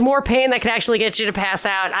is more pain that could actually get you to pass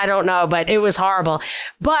out, I don't know, but it was horrible.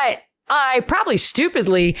 But I probably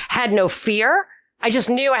stupidly had no fear. I just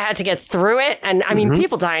knew I had to get through it. And I mean,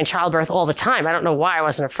 people die in childbirth all the time. I don't know why I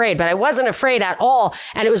wasn't afraid, but I wasn't afraid at all.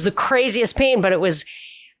 And it was the craziest pain, but it was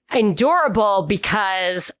endurable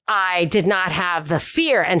because I did not have the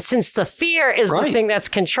fear. And since the fear is the thing that's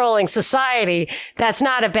controlling society, that's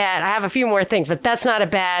not I have a few more things, but that's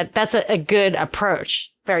a good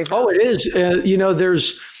approach. Very valid. Oh, it is.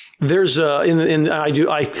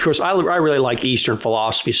 I really like Eastern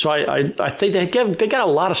philosophy. So I think they got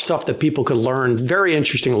a lot of stuff that people could learn, very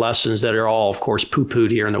interesting lessons that are all, of course,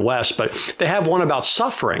 poo-pooed here in the West, but they have one about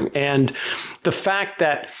suffering and the fact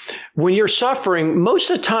that when you're suffering,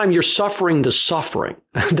 most of the time you're suffering the suffering.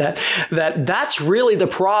 That's really the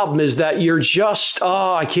problem is that you're just,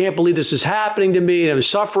 oh, I can't believe this is happening to me. And I'm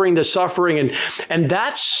suffering the suffering. And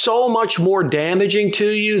that's so much more damaging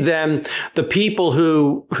to you than the people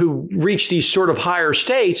who reach these sort of higher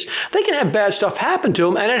states. They can have bad stuff happen to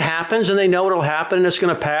them and it happens and they know it'll happen and it's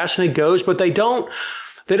going to pass and it goes, but they don't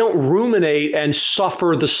ruminate and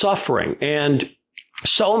suffer the suffering. And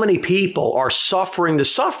so many people are suffering the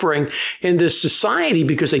suffering in this society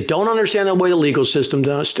because they don't understand the way the legal system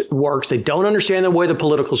works. They don't understand the way the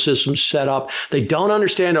political system's set up. They don't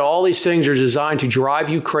understand that all these things are designed to drive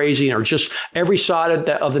you crazy and are just every side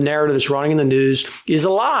of the narrative that's running in the news is a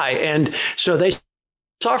lie. And so they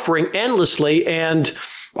suffering endlessly. And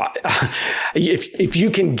if you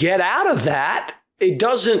can get out of that, it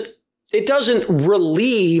doesn't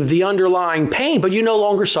relieve the underlying pain, but you no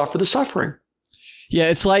longer suffer the suffering. Yeah,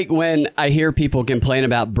 it's like when I hear people complain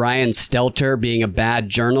about Brian Stelter being a bad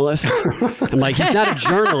journalist. I'm like, he's not a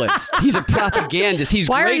journalist. He's a propagandist. He's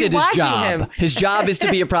great at his job. Him? His job is to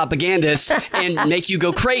be a propagandist and make you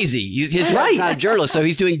go crazy. His job's not a journalist, so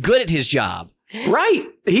he's doing good at his job. Right.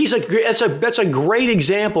 That's a great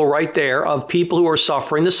example right there of people who are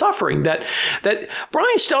suffering the suffering that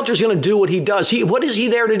Brian Stelter is going to do what he does. What is he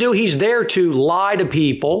there to do? He's there to lie to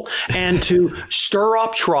people and to stir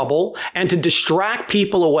up trouble and to distract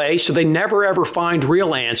people away so they never ever find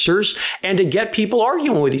real answers and to get people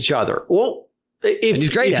arguing with each other. Well, if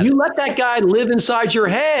you let that guy live inside your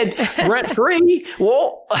head rent free,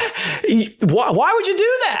 well, why would you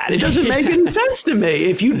do that? It doesn't make any sense to me.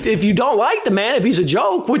 If you don't like the man, if he's a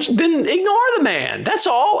joke, then ignore the man. That's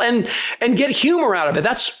all, and get humor out of it.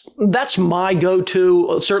 That's my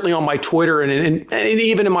go-to, certainly on my Twitter and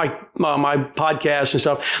even in my podcast and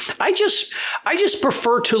stuff. I just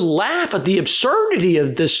prefer to laugh at the absurdity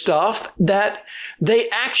of this stuff that they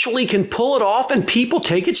actually can pull it off and people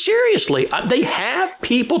take it seriously. They have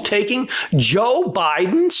people taking Joe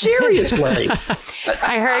Biden seriously.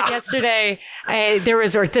 I heard yesterday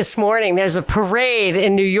This morning, there's a parade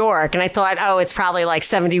in New York, and I thought, oh, it's probably like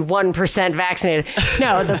 71% vaccinated.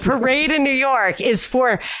 No, the parade in New York is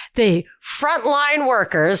for the frontline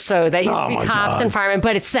workers. So that used to be cops and firemen,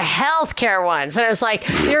 but it's the healthcare ones. And I was like,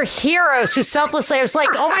 they're heroes who selflessly, I was like,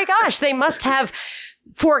 oh my gosh, they must have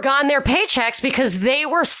foregone their paychecks because they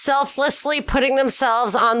were selflessly putting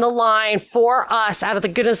themselves on the line for us out of the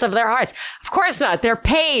goodness of their hearts. Of course not. They're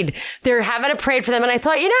paid. They're having a parade for them. And I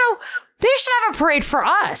thought, they should have a parade for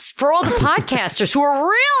us, for all the podcasters who are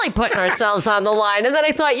really putting ourselves on the line. And then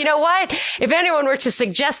I thought, you know what? If anyone were to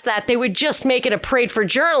suggest that, they would just make it a parade for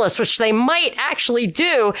journalists, which they might actually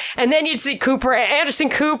do. And then you'd see Anderson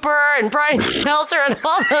Cooper and Brian Stelter and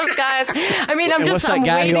all those guys. I mean, what's that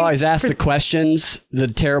guy who always asks the questions, the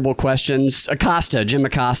terrible questions? Jim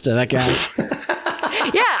Acosta, that guy.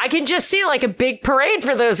 Yeah, I can just see like a big parade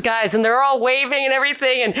for those guys, and they're all waving and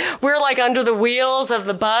everything, and we're like under the wheels of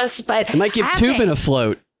the bus. But it might give Tubin a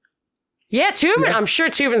float. Yeah, Tubin. Yeah. I'm sure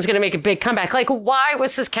Tubin's going to make a big comeback. Like, why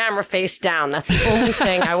was his camera face down? That's the only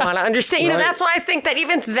thing I want to understand. Right. That's why I think that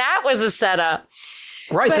even that was a setup.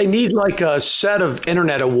 Right. But they need like a set of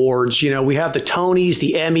internet awards. We have the Tonys,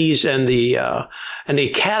 the Emmys, and the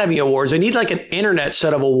Academy Awards. They need like an internet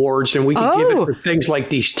set of awards, and we can give it for things like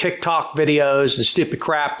these TikTok videos and stupid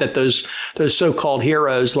crap that those so-called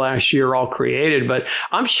heroes last year all created. But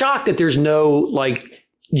I'm shocked that there's no like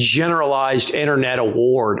generalized internet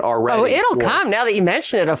award already. Oh, it'll come now that you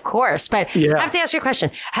mention it, of course. But I have to ask you a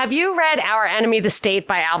question. Have you read Our Enemy, the State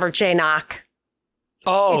by Albert J. Nock?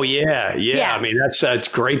 Oh, yeah. I mean, that's a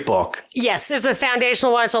great book. Yes, it's a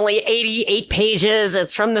foundational one. It's only 88 pages.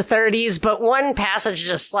 It's from the 30s, but one passage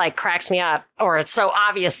just like cracks me up, or it's so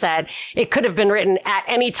obvious that it could have been written at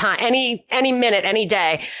any time, any minute, any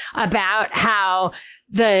day, about how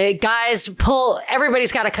the guys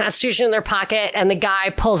everybody's got a constitution in their pocket, and the guy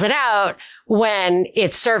pulls it out when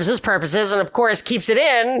it serves his purposes, and of course keeps it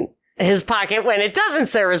in his pocket when it doesn't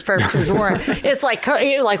serve his purposes. Or it's like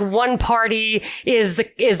one party is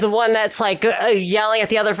the one that's like yelling at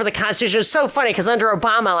the other for the Constitution. It's so funny because under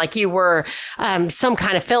Obama, like you were some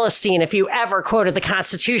kind of Philistine if you ever quoted the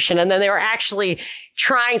Constitution, and then they were actually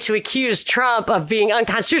trying to accuse Trump of being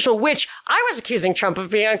unconstitutional, which I was accusing Trump of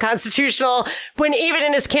being unconstitutional when even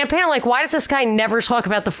in his campaign, I'm like, why does this guy never talk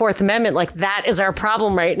about the Fourth Amendment? Like that is our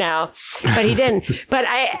problem right now. But he didn't. But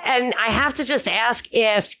I have to just ask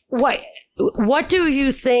what do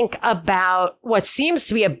you think about what seems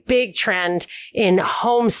to be a big trend in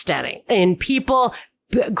homesteading, in people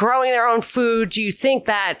growing their own food? Do you think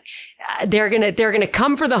that they're gonna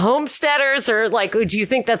come for the homesteaders, or like, do you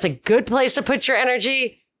think that's a good place to put your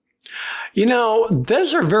energy?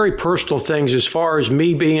 Those are very personal things. As far as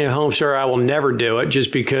me being a homesteader, I will never do it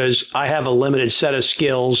just because I have a limited set of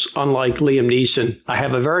skills. Unlike Liam Neeson, I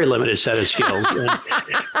have a very limited set of skills.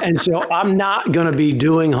 and so I'm not going to be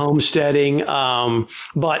doing homesteading.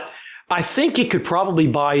 But I think it could probably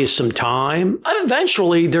buy you some time.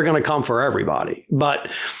 Eventually, they're going to come for everybody. But,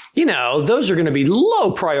 those are going to be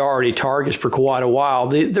low priority targets for quite a while.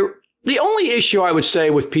 The only issue I would say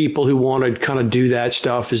with people who want to kind of do that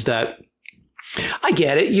stuff is that I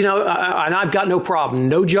get it, and I've got no problem,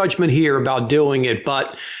 no judgment here about doing it.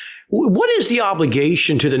 But what is the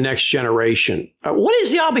obligation to the next generation? What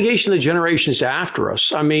is the obligation of the generations after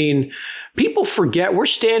us? I mean, people forget we're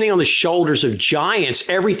standing on the shoulders of giants.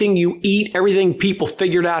 Everything you eat, everything people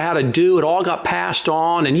figured out how to do, it all got passed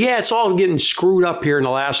on. And yeah, it's all getting screwed up here in the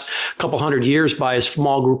last couple hundred years by a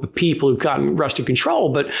small group of people who've gotten wrested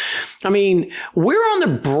control. But I mean, we're on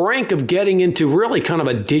the brink of getting into really kind of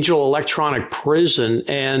a digital electronic prison.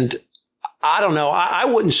 And I don't know. I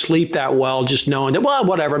wouldn't sleep that well just knowing that, well,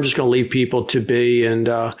 whatever, I'm just going to leave people to be, and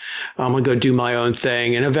I'm going to go do my own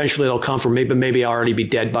thing. And eventually it'll come for me, but maybe I'll already be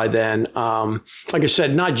dead by then. Like I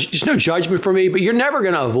said, there's no judgment for me, but you're never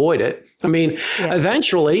going to avoid it. I mean,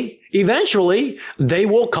 eventually they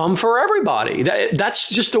will come for everybody. That's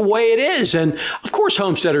just the way it is. And of course,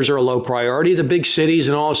 homesteaders are a low priority. The big cities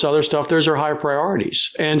and all this other stuff, those are high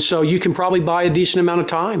priorities. And so you can probably buy a decent amount of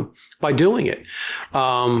time by doing it.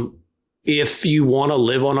 If you want to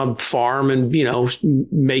live on a farm and,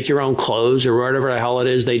 make your own clothes or whatever the hell it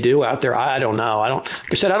is they do out there, I don't know.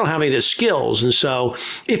 Like I said, I don't have any of the skills. And so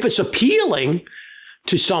if it's appealing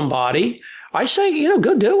to somebody, I say,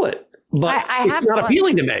 go do it. But it's not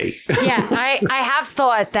appealing to me. Yeah, I have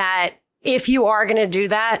thought that if you are going to do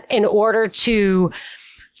that, in order to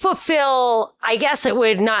fulfill, I guess it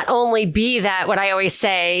would not only be that what I always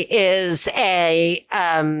say is a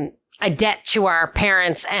debt to our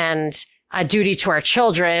parents and a duty to our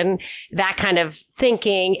children, that kind of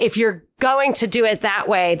thinking. If you're going to do it that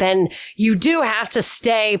way, then you do have to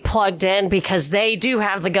stay plugged in because they do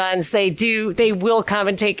have the guns. They will come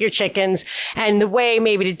and take your chickens. And the way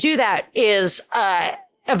maybe to do that is,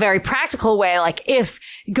 a very practical way. Like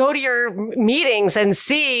go to your meetings and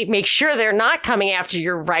make sure they're not coming after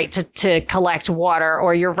your right to collect water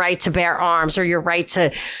or your right to bear arms or your right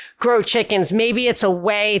to grow chickens. Maybe it's a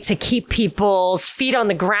way to keep people's feet on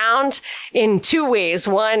the ground in two ways.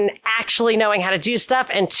 One, actually knowing how to do stuff,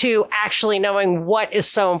 and two, actually knowing what is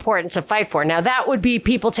so important to fight for. Now, that would be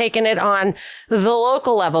people taking it on the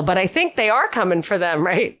local level, but I think they are coming for them,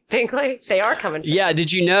 right, Binkley? They are coming for them. Yeah,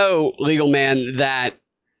 did you know, Legal Man, that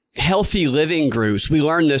healthy living groups, we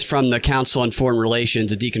learned this from the Council on Foreign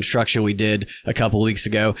Relations, a deconstruction we did a couple of weeks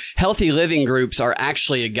ago. Healthy living groups are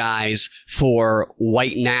actually a guise for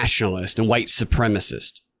white nationalists and white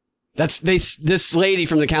supremacists. This lady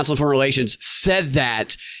from the Council on Foreign Relations said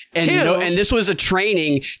that. And this was a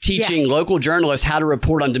training teaching local journalists how to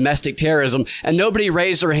report on domestic terrorism. And nobody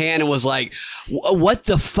raised their hand and was like, what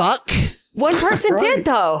the fuck? One person did,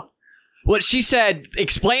 though. What she said,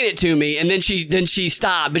 explain it to me, and then she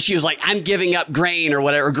stopped, but she was like, I'm giving up grain or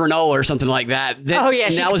whatever, granola or something like that. She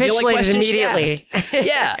capitulated immediately.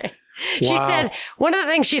 Yeah. She said, one of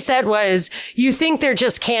the things she said was, you think they're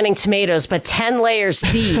just canning tomatoes, but 10 layers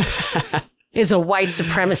deep is a white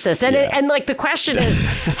supremacist. And and like the question is,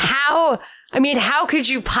 how could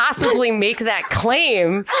you possibly make that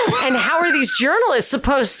claim? And how are these journalists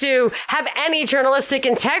supposed to have any journalistic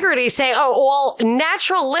integrity saying, all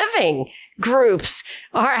natural living groups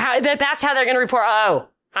that's how they're going to report? Oh,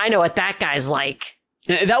 I know what that guy's like.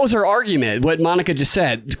 That was her argument, what Monica just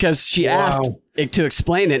said, because she asked to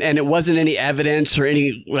explain it, and it wasn't any evidence or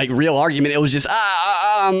any real argument. It was just,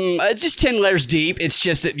 it's just 10 layers deep. It's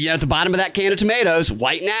just that, at the bottom of that can of tomatoes,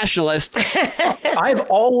 white nationalist. I've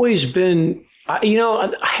always been,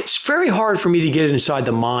 it's very hard for me to get inside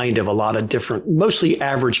the mind of a lot of different, mostly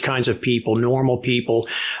average kinds of people, normal people,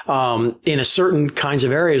 in a certain kinds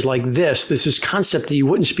of areas like this. This is concept that you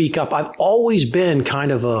wouldn't speak up. I've always been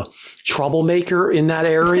kind of a troublemaker in that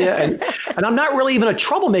area. And I'm not really even a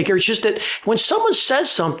troublemaker. It's just that when someone says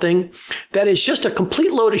something that is just a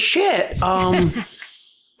complete load of shit, I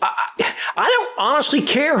don't honestly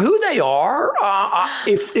care who they are.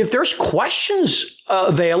 If there's questions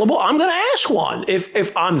available, I'm going to ask one.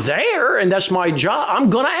 If I'm there and that's my job, I'm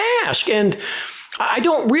going to ask. And I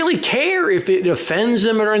don't really care if it offends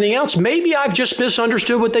them or anything else. Maybe I've just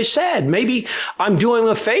misunderstood what they said. Maybe I'm doing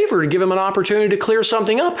them a favor to give them an opportunity to clear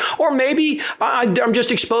something up. Or maybe I'm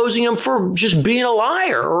just exposing them for just being a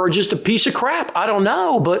liar or just a piece of crap. I don't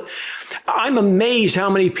know. But I'm amazed how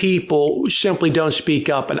many people simply don't speak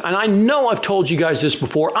up. And I know I've told you guys this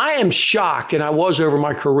before. I am shocked, and I was over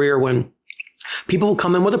my career, when people would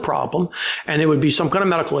come in with a problem and it would be some kind of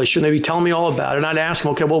medical issue and they'd be telling me all about it. And I'd ask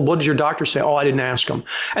them, okay, well, what did your doctor say? Oh, I didn't ask them.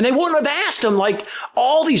 And they wouldn't have asked them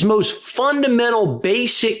all these most fundamental,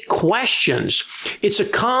 basic questions. It's a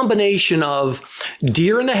combination of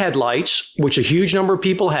deer in the headlights, which a huge number of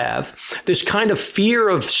people have, this kind of fear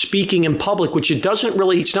of speaking in public, which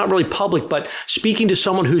it's not really public, but speaking to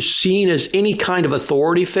someone who's seen as any kind of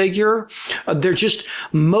authority figure.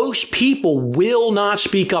 Most people will not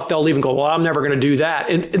speak up. They'll even go, well, I'm never going to do that.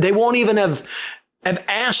 And they won't even have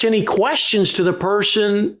asked any questions to the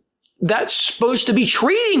person that's supposed to be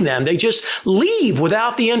treating them. They just leave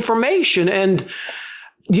without the information. And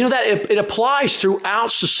that it applies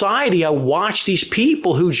throughout society. I watch these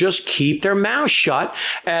people who just keep their mouth shut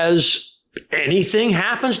as anything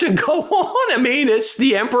happens to go on. I mean, it's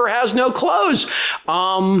the emperor has no clothes.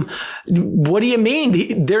 What do you mean?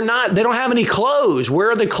 They don't have any clothes.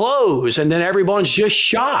 Where are the clothes? And then everyone's just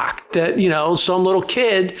shocked that, some little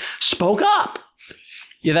kid spoke up.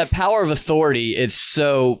 Yeah, that power of authority, it's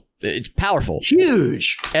powerful.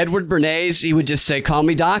 Huge. Edward Bernays, he would just say, call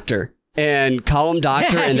me doctor. And call him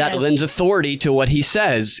doctor, and that lends authority to what he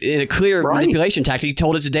says in a clear manipulation tactic. He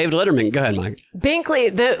told it to David Letterman. Go ahead, Mike.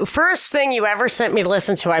 Binkley, the first thing you ever sent me to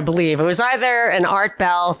listen to, I believe, it was either an Art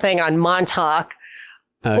Bell thing on Montauk,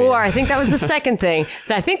 I think that was the second thing.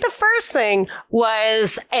 I think the first thing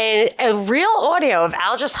was a real audio of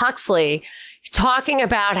Aldous Huxley talking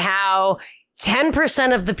about how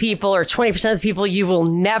 10% of the people or 20% of the people you will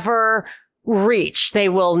never reach. They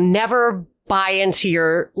will never buy into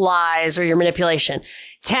your lies or your manipulation.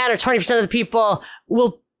 10 or 20% of the people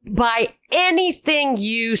will by anything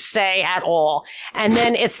you say at all. And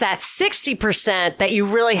then it's that 60% that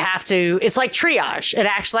you really have to, it's like triage.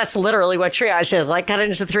 That's literally what triage is. Like cut it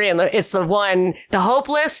into three, and it's the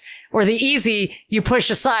hopeless or the easy you push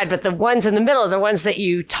aside, but the ones in the middle are the ones that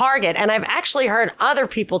you target. And I've actually heard other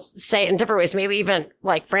people say it in different ways, maybe even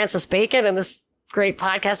like Francis Bacon in this great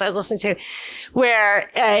podcast I was listening to, where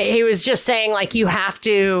he was just saying like you have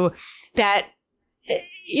to,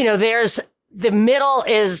 there's the middle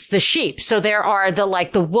is the sheep. So there are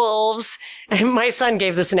the wolves. And my son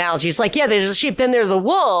gave this analogy. He's like, yeah, there's the sheep. Then there are the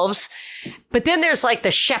wolves. But then there's like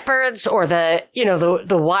the shepherds or the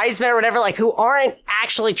wise men or whatever, like who aren't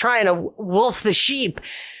actually trying to wolf the sheep,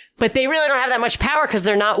 but they really don't have that much power because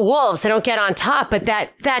they're not wolves. They don't get on top. But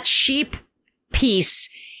that sheep piece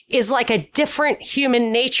is like a different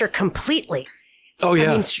human nature completely. Oh,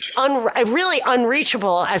 yeah. I mean, really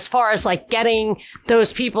unreachable as far as like getting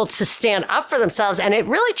those people to stand up for themselves. And it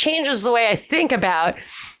really changes the way I think about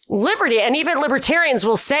liberty. And even libertarians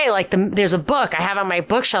will say, like, there's a book I have on my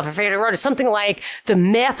bookshelf, I forget who wrote it, something like the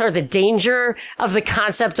myth or the danger of the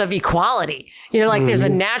concept of equality. There's a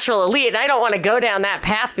natural elite. And I don't want to go down that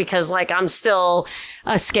path because, like, I'm still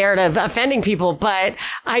scared of offending people. But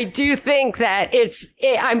I do think that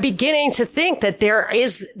I'm beginning to think that there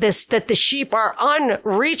is that the sheep are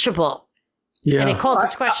unreachable. Yeah. And it calls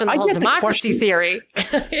into question the whole democracy theory.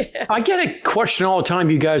 I get a question all the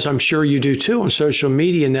time, you guys, I'm sure you do too, on social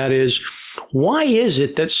media, and that is, why is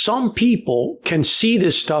it that some people can see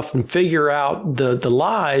this stuff and figure out the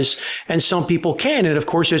lies and some people can't? And of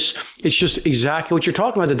course, it's just exactly what you're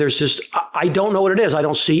talking about, that there's this, I don't know what it is. I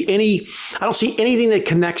don't see anything that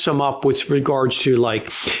connects them up with regards to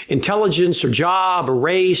like intelligence or job or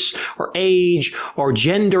race or age or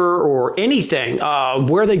gender or anything,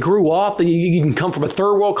 where they grew up. You can come from a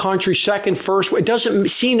third world country, second, first. It doesn't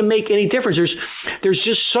seem to make any difference. There's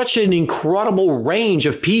just such an incredible range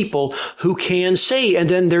of people who can see. And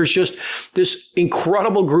then there's just this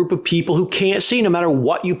incredible group of people who can't see no matter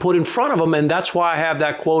what you put in front of them. And that's why I have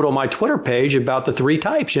that quote on my Twitter page about the three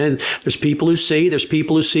types. There's people who see, there's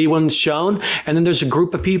people who see when it's shown, and then there's a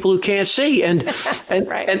group of people who can't see. And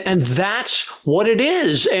right. and that's what it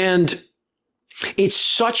is. And it's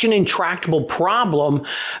such an intractable problem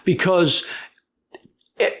because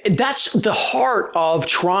that's the heart of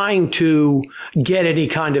trying to get any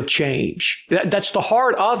kind of change. That's the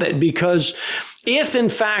heart of it, because if, in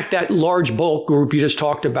fact, that large bulk group you just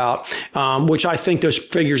talked about, which I think those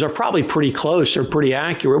figures are probably pretty close or pretty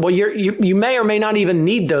accurate, well, you may or may not even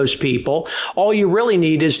need those people. All you really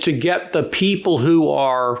need is to get the people who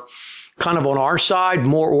are kind of on our side,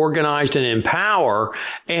 more organized and in power,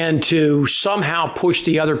 and to somehow push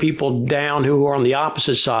the other people down who are on the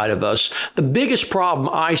opposite side of us. The biggest problem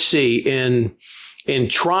I see in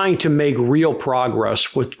trying to make real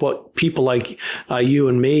progress with what people like you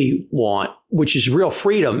and me want, which is real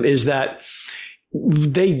freedom, is that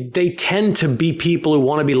they tend to be people who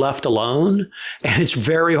want to be left alone. And it's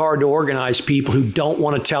very hard to organize people who don't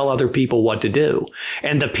want to tell other people what to do.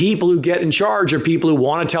 And the people who get in charge are people who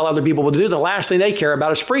want to tell other people what to do. The last thing they care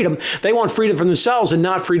about is freedom. They want freedom for themselves and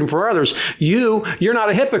not freedom for others. You're not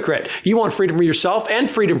a hypocrite. You want freedom for yourself and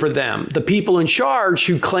freedom for them. The people in charge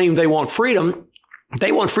who claim they want freedom,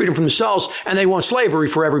 they want freedom for themselves and they want slavery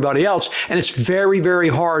for everybody else. And it's very, very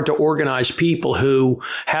hard to organize people who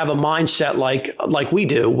have a mindset like we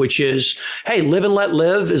do, which is, hey, live and let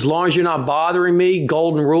live as long as you're not bothering me,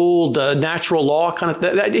 golden rule, the natural law kind of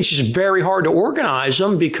thing. It's just very hard to organize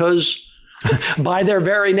them because by their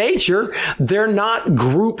very nature, they're not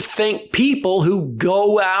groupthink people who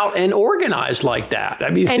go out and organize like that. I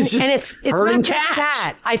mean, it's not just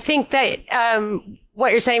that. I think that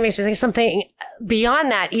what you're saying makes me think something beyond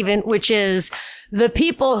that even, which is the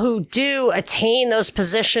people who do attain those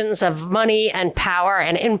positions of money and power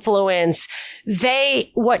and influence,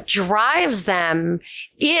 what drives them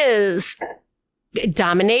is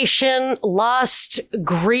domination, lust,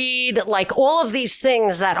 greed, like all of these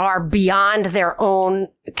things that are beyond their own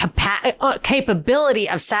capability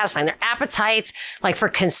of satisfying. Their appetites, like for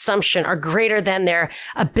consumption, are greater than their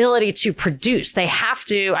ability to produce. They have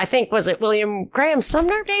to, I think, was it William Graham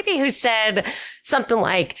Sumner maybe, who said something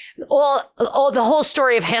like, all the whole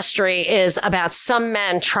story of history is about some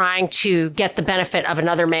men trying to get the benefit of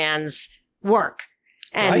another man's work.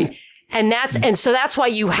 And right. And so that's why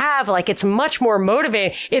you have, like, it's much more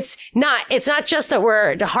motivating. It's not just that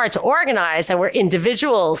we're hard to organize and we're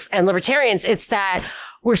individuals and libertarians. It's that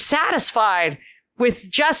we're satisfied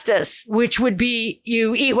with justice, which would be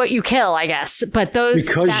you eat what you kill, I guess. But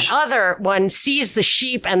that other one sees the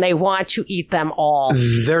sheep and they want to eat them all.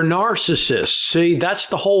 They're narcissists. See, that's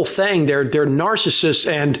the whole thing. They're narcissists,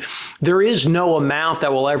 and there is no amount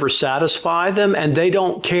that will ever satisfy them. And they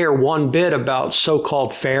don't care one bit about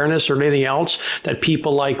so-called fairness or anything else that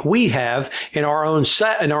people like we have in our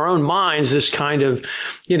own minds, this kind of,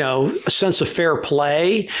 a sense of fair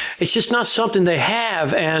play. It's just not something they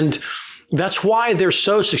have. And that's why they're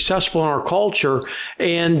so successful in our culture.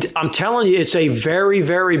 And I'm telling you, it's a very,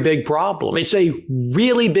 very big problem. It's a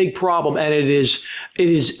really big problem. And it is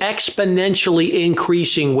exponentially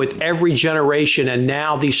increasing with every generation. And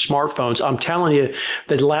now these smartphones, I'm telling you,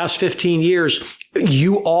 the last 15 years,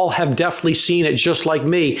 you all have definitely seen it just like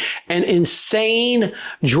me. An insane,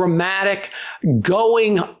 dramatic,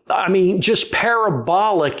 just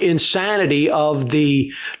parabolic insanity of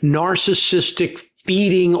the narcissistic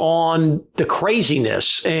feeding on the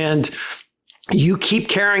craziness. And you keep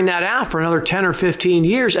carrying that out for another 10 or 15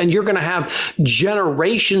 years, and you're going to have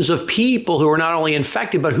generations of people who are not only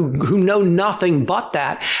infected, but who know nothing but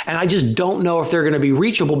that. And I just don't know if they're going to be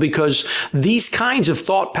reachable, because these kinds of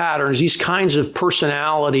thought patterns, these kinds of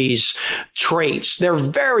personalities, traits, they're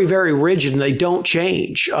very, very rigid and they don't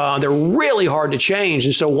change. They're really hard to change.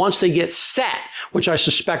 And so once they get set, which I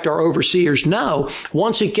suspect our overseers know,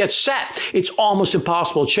 once it gets set, it's almost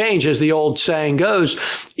impossible to change. As the old saying goes,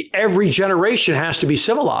 every generation has to be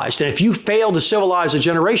civilized. And if you fail to civilize a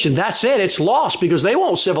generation, that's it. It's lost, because they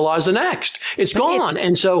won't civilize the next. It's gone.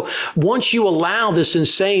 And so once you allow this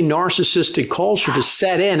insane narcissistic culture to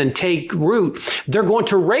set in and take root, they're going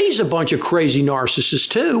to raise a bunch of crazy narcissists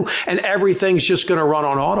too. And everything's just going to run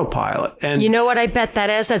on autopilot. And you know what I bet that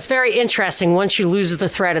is? That's very interesting. Once you lose the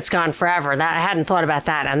thread, it's gone forever. That I hadn't thought about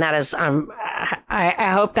that. And that is,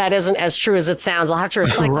 I hope that isn't as true as it sounds. I'll have to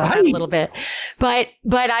reflect on that a little bit. But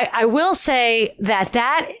I will say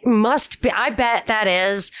that must be, I bet that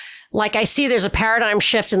is, like, I see there's a paradigm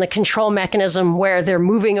shift in the control mechanism where they're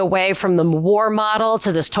moving away from the war model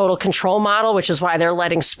to this total control model, which is why they're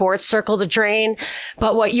letting sports circle the drain.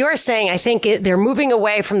 But what you're saying, I think they're moving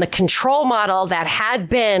away from the control model that had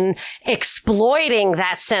been exploiting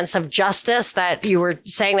that sense of justice that you were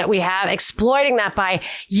saying that we have, exploiting that by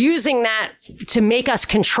using that to make us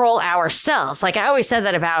control ourselves. Like I always said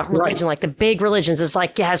that about religion, like the big religions, it's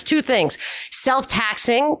like it has two things: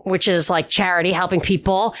 self-taxing, which is like charity, helping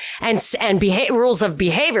people, and rules of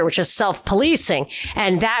behavior, which is self-policing.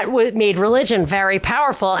 And that made religion very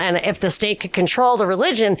powerful. And if the state could control the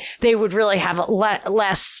religion, they would really have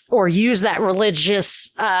less, or use that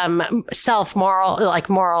religious,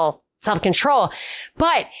 moral self-control.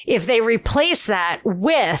 But if they replace that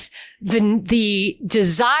with the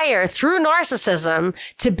desire through narcissism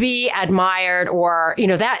to be admired, or,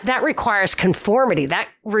 that requires conformity. That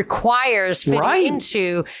requires fitting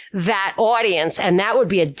into that audience. And that would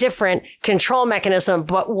be a different control mechanism,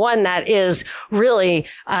 but one that is really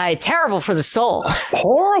terrible for the soul.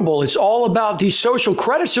 Horrible. It's all about these social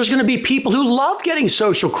credits. There's going to be people who love getting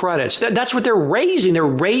social credits. That's what they're raising. They're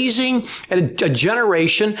raising a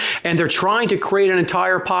generation, and they're trying to create an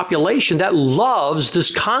entire population that loves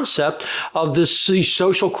this concept of this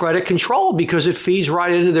social credit control, because it feeds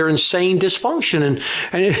right into their insane dysfunction. And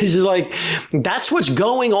it's like, that's what's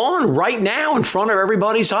going on right now in front of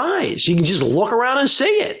everybody's eyes. You can just look around and see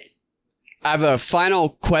it. I have a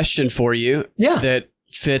final question for you that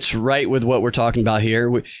fits right with what we're talking about here.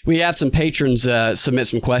 We have some patrons submit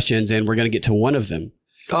some questions, and we're going to get to one of them.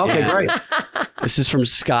 Okay, great. This is from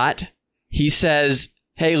Scott. He says,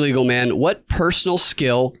 "Hey, legal man, what personal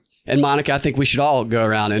skill," and Monica, I think we should all go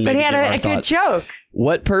around and maybe give our thoughts. But he had a good joke.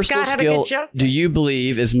 What personal skill do you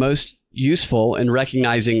believe is most useful in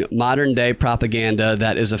recognizing modern day propaganda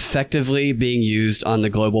that is effectively being used on the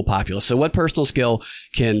global populace? So what personal skill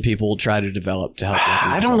can people try to develop to help?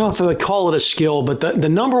 I don't know if I would call it a skill, but the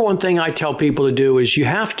number one thing I tell people to do is you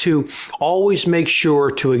have to always make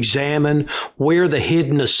sure to examine where the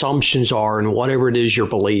hidden assumptions are in whatever it is you're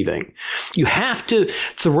believing. You have to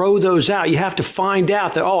throw those out. You have to find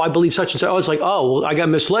out that, I believe such and such. It's like, well, I got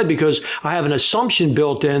misled because I have an assumption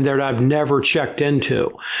built in there that I've never checked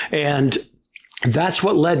into. And that's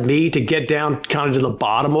what led me to get down kind of to the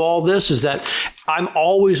bottom of all this, is that I'm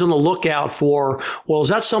always on the lookout for, is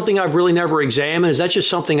that something I've really never examined? Is that just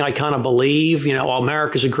something I kind of believe?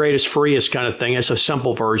 America's the greatest, freest kind of thing. It's a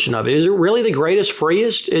simple version of it. Is it really the greatest,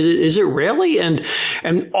 freest? Is it really? And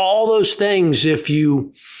all those things, if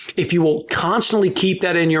you will constantly keep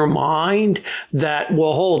that in your mind, that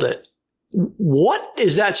will hold it. What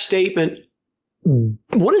is that statement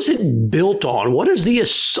what is it built on? What is the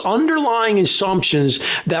underlying assumptions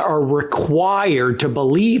that are required to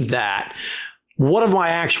believe that? What am I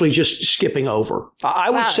actually just skipping over? I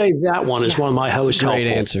would say that one is one of my most helpful. Great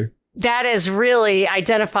answer. That is really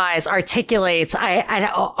articulates. I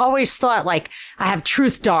always thought like I have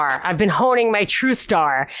truth dar. I've been honing my truth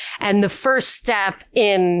dar. And the first step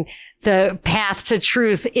in the path to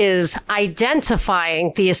truth is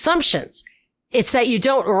identifying the assumptions. It's that you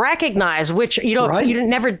don't recognize you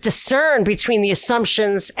never discern between the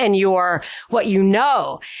assumptions and what you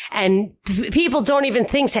know. And people don't even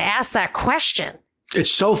think to ask that question. It's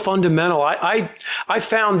so fundamental. I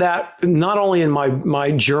found that not only in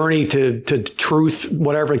my journey to truth,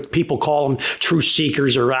 whatever people call them, truth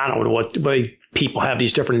seekers, or I don't know what people have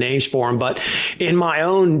these different names for them. But in my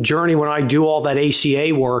own journey, when I do all that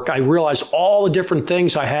ACA work, I realize all the different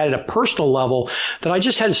things I had at a personal level that I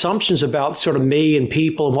just had assumptions about sort of me and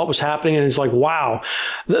people and what was happening. And it's like, wow,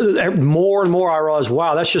 more and more I realized,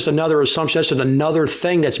 wow, that's just another assumption. That's just another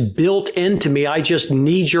thing that's built into me. I just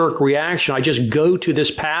knee-jerk reaction. I just go to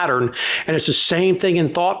this pattern. And it's the same thing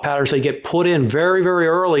in thought patterns. They get put in very, very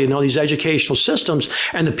early in all these educational systems.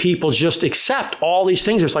 And the people just accept all these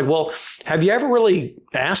things. It's like, well, have you ever really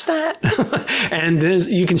asked that? And then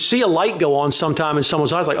you can see a light go on sometime in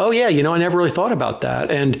someone's eyes like, oh yeah, I never really thought about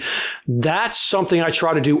that. And that's something I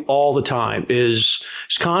try to do all the time is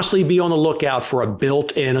constantly be on the lookout for a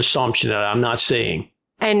built-in assumption that I'm not seeing.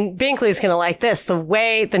 And Binkley's going to like this.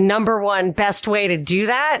 The number one best way to do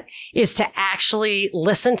that is to actually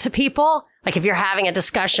listen to people. Like if you're having a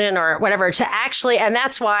discussion or whatever, to actually, and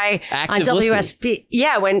that's why active on WSB, listening.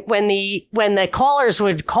 Yeah, when the callers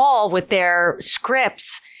would call with their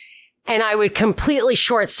scripts, and I would completely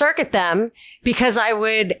short circuit them because I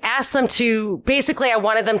would ask them to, basically I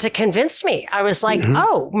wanted them to convince me. I was like,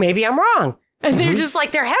 oh, maybe I'm wrong. And they're just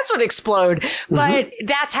like, their heads would explode. But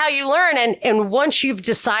that's how you learn. And once you've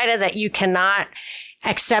decided that you cannot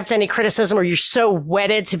accept any criticism or you're so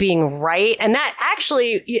wedded to being right. And that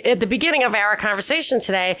actually, at the beginning of our conversation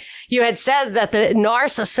today, you had said that the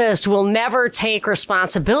narcissist will never take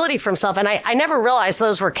responsibility for himself. And I never realized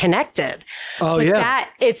those were connected. Oh, but yeah.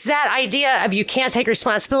 It's that idea of you can't take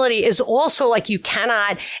responsibility is also like you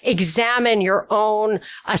cannot examine your own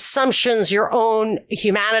assumptions, your own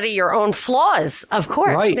humanity, your own flaws. Of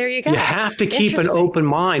course. Right. There you go. You have to keep an open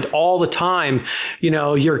mind all the time.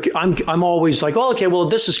 I'm always like, oh, okay, well,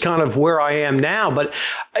 this is kind of where I am now. But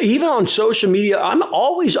even on social media, I'm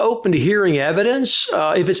always open to hearing evidence.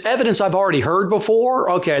 If it's evidence I've already heard before,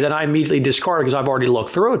 okay, then I immediately discard it because I've already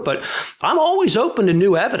looked through it. But I'm always open to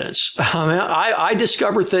new evidence. I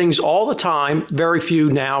discover things all the time, very few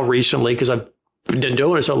now recently because I've been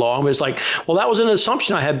doing it so long. It's like, well, that was an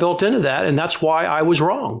assumption I had built into that. And that's why I was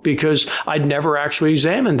wrong because I'd never actually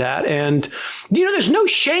examined that. And, there's no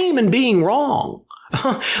shame in being wrong.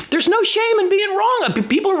 There's no shame in being wrong.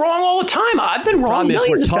 People are wrong all the time. I've been wrong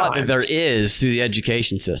millions of times. We're taught that there is through the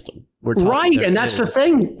education system. Right. And that's the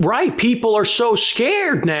thing. Right. People are so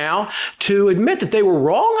scared now to admit that they were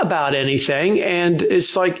wrong about anything. And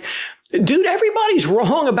it's like, dude, everybody's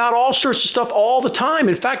wrong about all sorts of stuff all the time.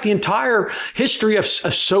 In fact, the entire history of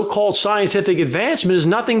so-called scientific advancement is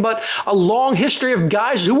nothing but a long history of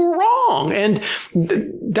guys who were wrong. And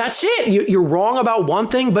that's it. You're wrong about one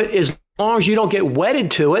thing, but as long as you don't get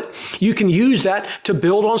wedded to it, you can use that to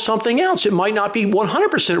build on something else. It might not be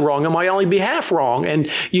 100% wrong. It might only be half wrong. And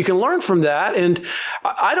you can learn from that. And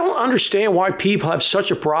I don't understand why people have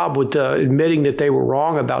such a problem with admitting that they were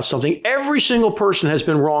wrong about something. Every single person has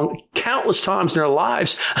been wrong countless times in their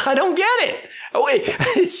lives. I don't get it.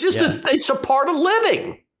 It's just it's a part of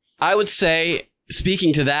living. I would say,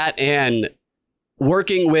 speaking to that and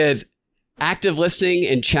working with active listening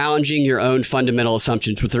and challenging your own fundamental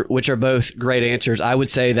assumptions, which are both great answers. I would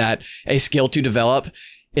say that a skill to develop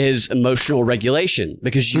is emotional regulation,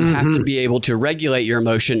 because you have to be able to regulate your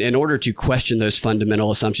emotion in order to question those fundamental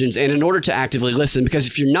assumptions and in order to actively listen. Because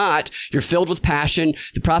if you're not, you're filled with passion.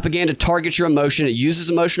 The propaganda targets your emotion. It uses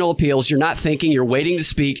emotional appeals. You're not thinking. You're waiting to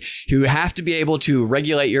speak. You have to be able to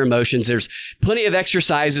regulate your emotions. There's plenty of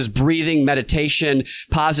exercises, breathing, meditation,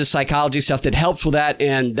 positive psychology stuff that helps with that.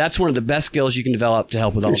 And that's one of the best skills you can develop to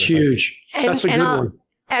help with all this. It's huge. That's a good one.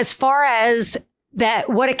 As far as that,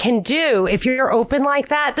 what it can do, if you're open like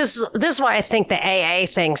that, this is why I think the AA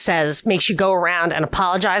thing makes you go around and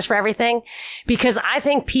apologize for everything. Because I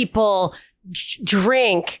think people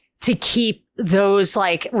drink to keep those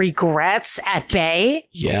like regrets at bay.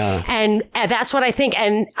 Yeah. And that's what I think.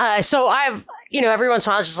 And so every once in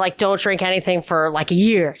a while, it's just like, don't drink anything for like a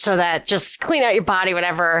year, so that just clean out your body,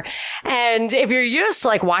 whatever. And if you're used to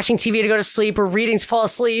like watching TV to go to sleep, or reading to fall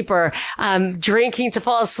asleep, or drinking to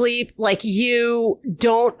fall asleep, like, you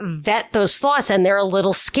don't vet those thoughts, and they're a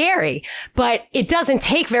little scary. But it doesn't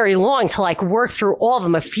take very long to like work through all of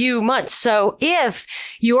them, a few months. So if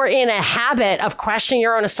you're in a habit of questioning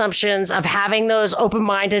your own assumptions, of having those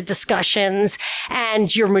open-minded discussions,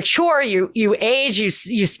 and you're mature, you age,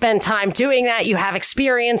 you spend time doing that, you have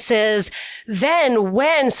experiences, then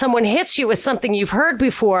when someone hits you with something you've heard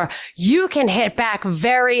before, you can hit back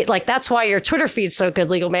that's why your Twitter feed's so good,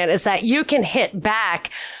 Legal Man, is that you can hit back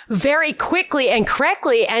very quickly and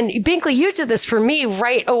correctly. And Binkley, you did this for me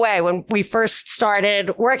right away when we first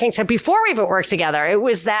started working, before we even worked together. It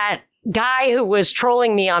was that guy who was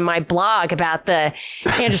trolling me on my blog about the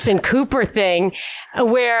Anderson Cooper thing,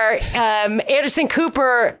 where Anderson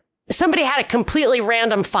Cooper, somebody had a completely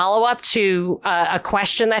random follow-up to a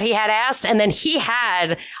question that he had asked, and then he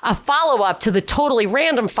had a follow-up to the totally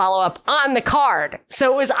random follow-up on the card.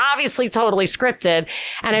 So it was obviously totally scripted,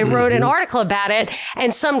 and I wrote an article about it,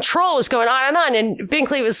 and some troll was going on, and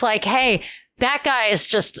Binkley was like, hey, that guy is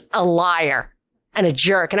just a liar and a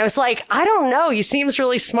jerk. And I was like, I don't know. He seems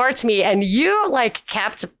really smart to me. And you like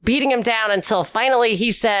kept beating him down until finally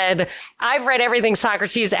he said, I've read everything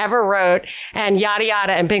Socrates ever wrote, and yada,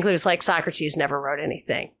 yada. And Binkley was like, Socrates never wrote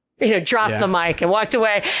anything. Dropped the mic and walked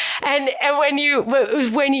away. And when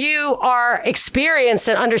you are experienced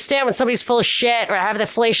and understand when somebody's full of shit or have the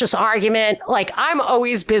fallacious argument, like, I'm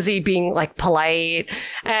always busy being like polite,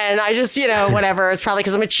 and I just, whatever. It's probably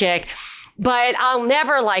because I'm a chick. But I'll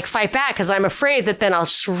never like fight back, because I'm afraid that then I'll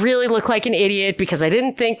just really look like an idiot because I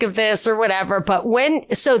didn't think of this or whatever. But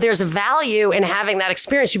so there's value in having that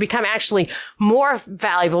experience. You become actually more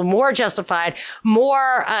valuable, more justified,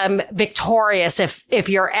 more victorious if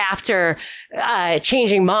you're after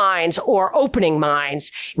changing minds or opening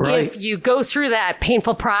minds. Right. If you go through that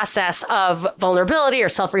painful process of vulnerability or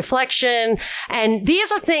self-reflection. And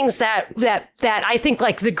these are things that I think,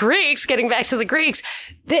 like the Greeks, getting back to the Greeks,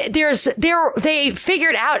 they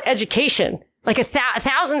figured out education like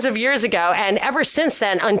thousands of years ago. And ever since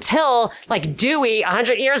then, until like Dewey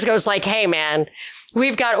 100 years ago was like, hey man,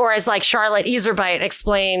 we've got, or as like Charlotte Iserbyt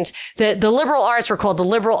explained, the liberal arts were called the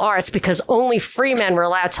liberal arts because only free men were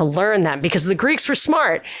allowed to learn them, because the Greeks were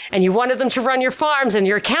smart and you wanted them to run your farms and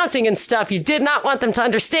your accounting and stuff. You did not want them to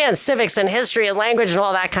understand civics and history and language and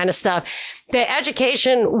all that kind of stuff. The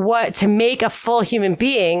education to make a full human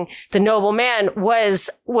being, the noble man, was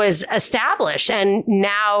established. And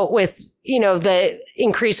now with, the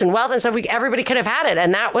increase in wealth and stuff, everybody could have had it.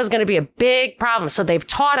 And that was going to be a big problem. So they've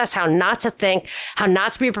taught us how not to think, how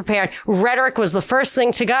not to be prepared. Rhetoric was the first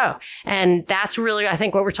thing to go. And that's really, I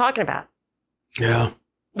think, what we're talking about. Yeah.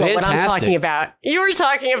 Well, what I'm talking about. You were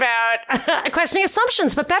talking about questioning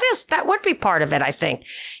assumptions, but that would be part of it, I think.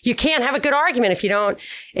 You can't have a good argument if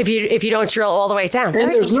you don't drill all the way down.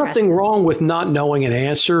 And there's nothing wrong with not knowing an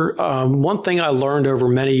answer. One thing I learned over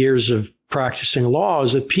many years of practicing law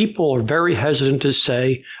is that people are very hesitant to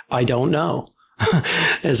say, I don't know,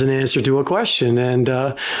 as an answer to a question. And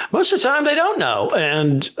most of the time they don't know.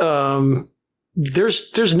 And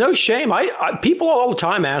there's no shame. People all the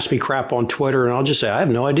time ask me crap on Twitter, and I'll just say, I have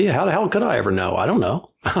no idea. How the hell could I ever know? I don't know.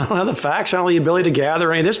 I don't have the facts. I don't have the ability to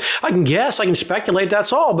gather any of this. I can guess. I can speculate.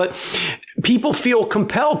 That's all. But people feel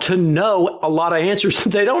compelled to know a lot of answers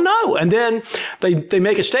that they don't know. And then they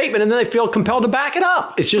make a statement, and then they feel compelled to back it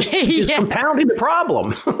up. It's just yes. Compounding the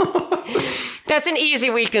problem. That's an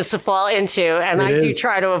easy weakness to fall into, and I do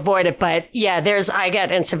try to avoid it. But yeah, I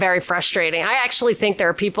get into very frustrating. I actually think there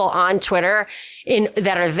are people on Twitter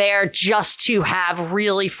that are there just to have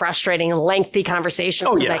really frustrating, lengthy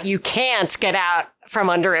conversations that you can't get out from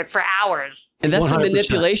under it for hours. And that's 100%. A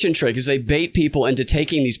manipulation trick, is they bait people into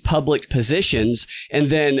taking these public positions. And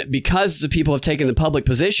then because the people have taken the public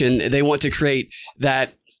position, they want to create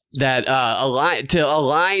that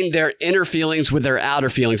align their inner feelings with their outer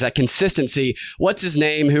feelings, that consistency. What's his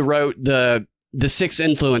name who wrote the 6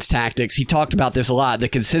 influence tactics? He talked about this a lot, the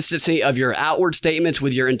consistency of your outward statements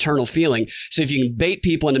with your internal feeling. So if you can bait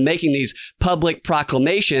people into making these public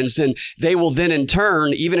proclamations, then they will then in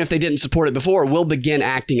turn, even if they didn't support it before, will begin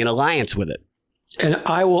acting in alliance with it. And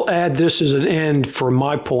I will add this as an end for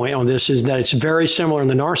my point on this is that it's very similar in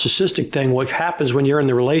the narcissistic thing. What happens when you're in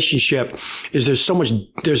the relationship is there's so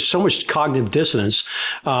much cognitive dissonance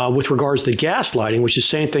with regards to gaslighting, which is the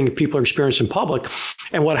same thing that people are experiencing in public.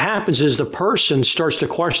 And what happens is the person starts to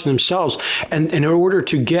question themselves. And in order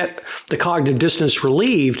to get the cognitive dissonance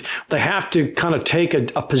relieved, they have to kind of take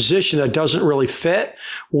a position that doesn't really fit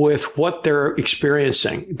with what they're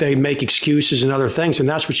experiencing. They make excuses and other things. And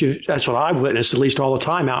that's what I've witnessed, at least all the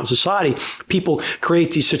time out in society. People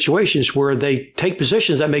create these situations where they take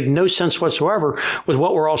positions that make no sense whatsoever with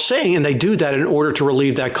what we're all saying. And they do that in order to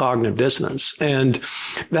relieve that cognitive dissonance. And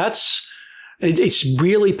it's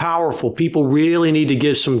really powerful. People really need to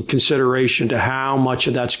give some consideration to how much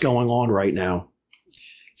of that's going on right now.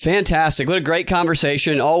 Fantastic. What a great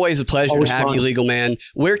conversation. Always a pleasure to have you, Legal Man.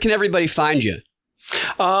 Where can everybody find you?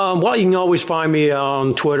 Well, you can always find me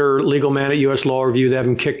on Twitter, Legal Man at US Law Review. They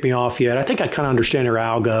haven't kicked me off yet. I think I kind of understand their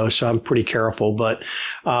algo, so I'm pretty careful. But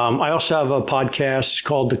I also have a podcast. It's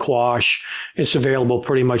called The Quash. It's available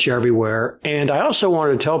pretty much everywhere. And I also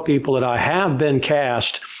wanted to tell people that I have been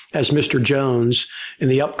cast as Mr. Jones in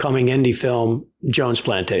the upcoming indie film Jones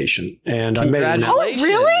Plantation. And I made an Oh,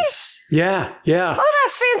 really? Yeah. Oh,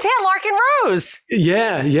 that's fantastic. Larkin Rose.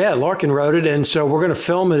 Yeah. Larkin wrote it. And so we're going to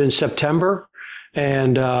film it in September.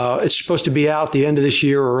 And it's supposed to be out the end of this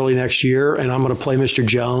year or early next year. And I'm going to play Mr.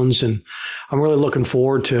 Jones. And I'm really looking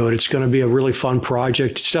forward to it. It's going to be a really fun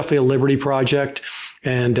project. It's definitely a Liberty project.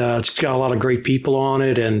 And it's got a lot of great people on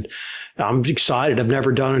it. And I'm excited. I've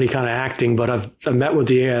never done any kind of acting, but I've met with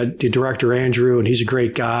the director, Andrew, and he's a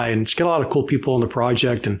great guy. And it's got a lot of cool people on the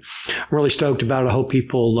project. And I'm really stoked about it. I hope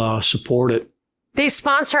people support it. They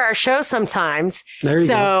sponsor our show sometimes. There you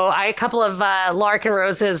go. A couple of Larkin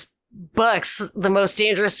Rose's books, The Most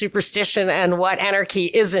Dangerous Superstition and What Anarchy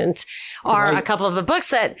Isn't, are a couple of the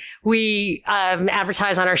books that we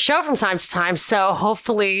advertise on our show from time to time. So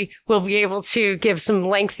hopefully we'll be able to give some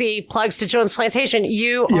lengthy plugs to Jones Plantation.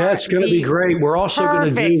 It's going to be great. We're also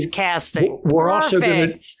going to do casting. We're also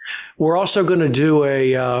going to do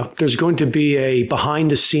there's going to be a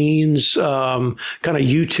behind the scenes kind of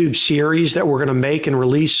YouTube series that we're going to make and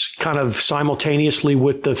release kind of simultaneously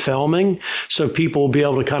with the filming. So people will be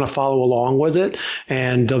able to kind of follow along with it.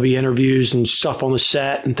 And there'll be interviews and stuff on the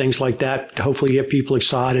set and things like that to hopefully get people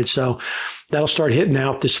excited. So that'll start hitting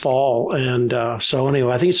out this fall. And so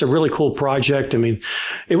anyway, I think it's a really cool project. I mean,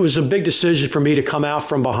 it was a big decision for me to come out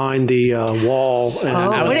from behind the wall. And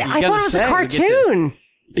I thought it was a cartoon.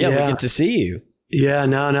 We get to see you. Yeah,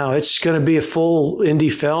 no. It's going to be a full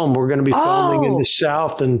indie film. We're going to be filming in the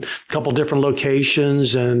South and a couple different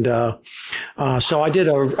locations. And so I did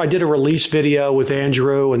a release video with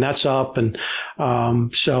Andrew, and that's up. And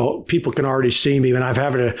so people can already see me. And I've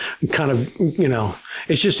had to kind of,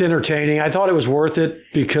 it's just entertaining. I thought it was worth it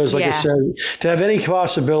because, like I said, to have any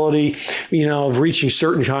possibility, of reaching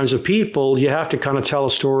certain kinds of people, you have to kind of tell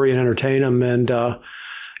a story and entertain them. And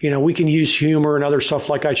we can use humor and other stuff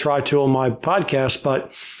like I try to on my podcast,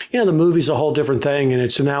 but, the movie's a whole different thing and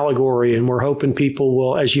it's an allegory, and we're hoping people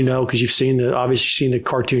will, as you know, because you've obviously seen the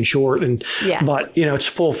cartoon short, but, it's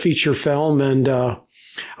a full feature film, and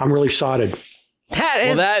I'm really excited.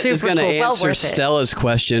 That is going to answer Stella's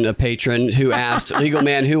question, a patron who asked, Legal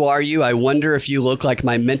Man, who are you? I wonder if you look like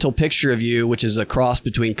my mental picture of you, which is a cross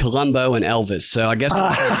between Columbo and Elvis. So I guess.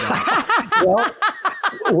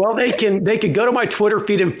 Well, they could go to my Twitter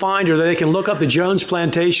feed and find her. They can look up the Jones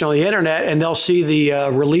Plantation on the internet, and they'll see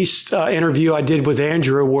the released interview I did with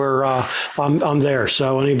Andrew where I'm there.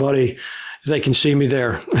 So anybody, they can see me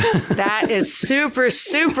there. That is super,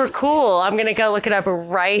 super cool. I'm going to go look it up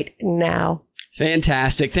right now.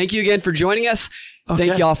 Fantastic. Thank you again for joining us. Okay.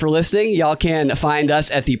 Thank y'all for listening. Y'all can find us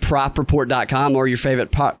at thepropreport.com or your favorite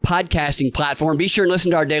podcasting platform. Be sure and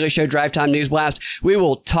listen to our daily show, Drive Time News Blast. We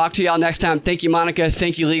will talk to y'all next time. Thank you, Monica.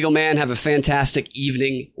 Thank you, Legal Man. Have a fantastic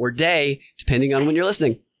evening or day, depending on when you're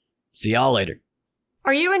listening. See y'all later.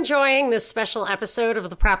 Are you enjoying this special episode of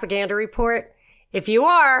the Propaganda Report? If you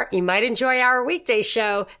are, you might enjoy our weekday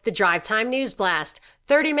show, the Drive Time News Blast.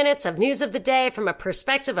 30 minutes of news of the day from a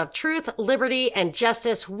perspective of truth, liberty, and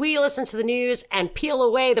justice. We listen to the news and peel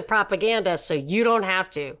away the propaganda so you don't have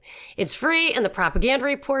to. It's free in the Propaganda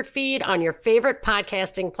Report feed on your favorite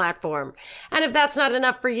podcasting platform. And if that's not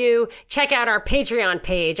enough for you, check out our Patreon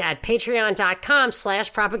page at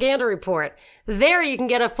patreon.com/propaganda report. There you can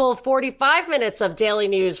get a full 45 minutes of daily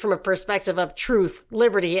news from a perspective of truth,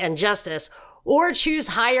 liberty, and justice. Or choose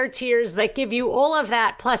higher tiers that give you all of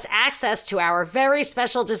that, plus access to our very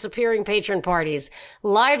special disappearing patron parties,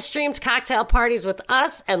 live streamed cocktail parties with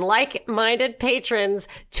us and like-minded patrons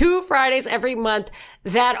 2 Fridays every month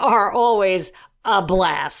that are always a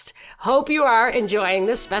blast. Hope you are enjoying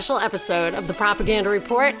this special episode of the Propaganda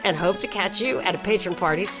Report and hope to catch you at a patron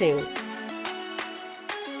party soon.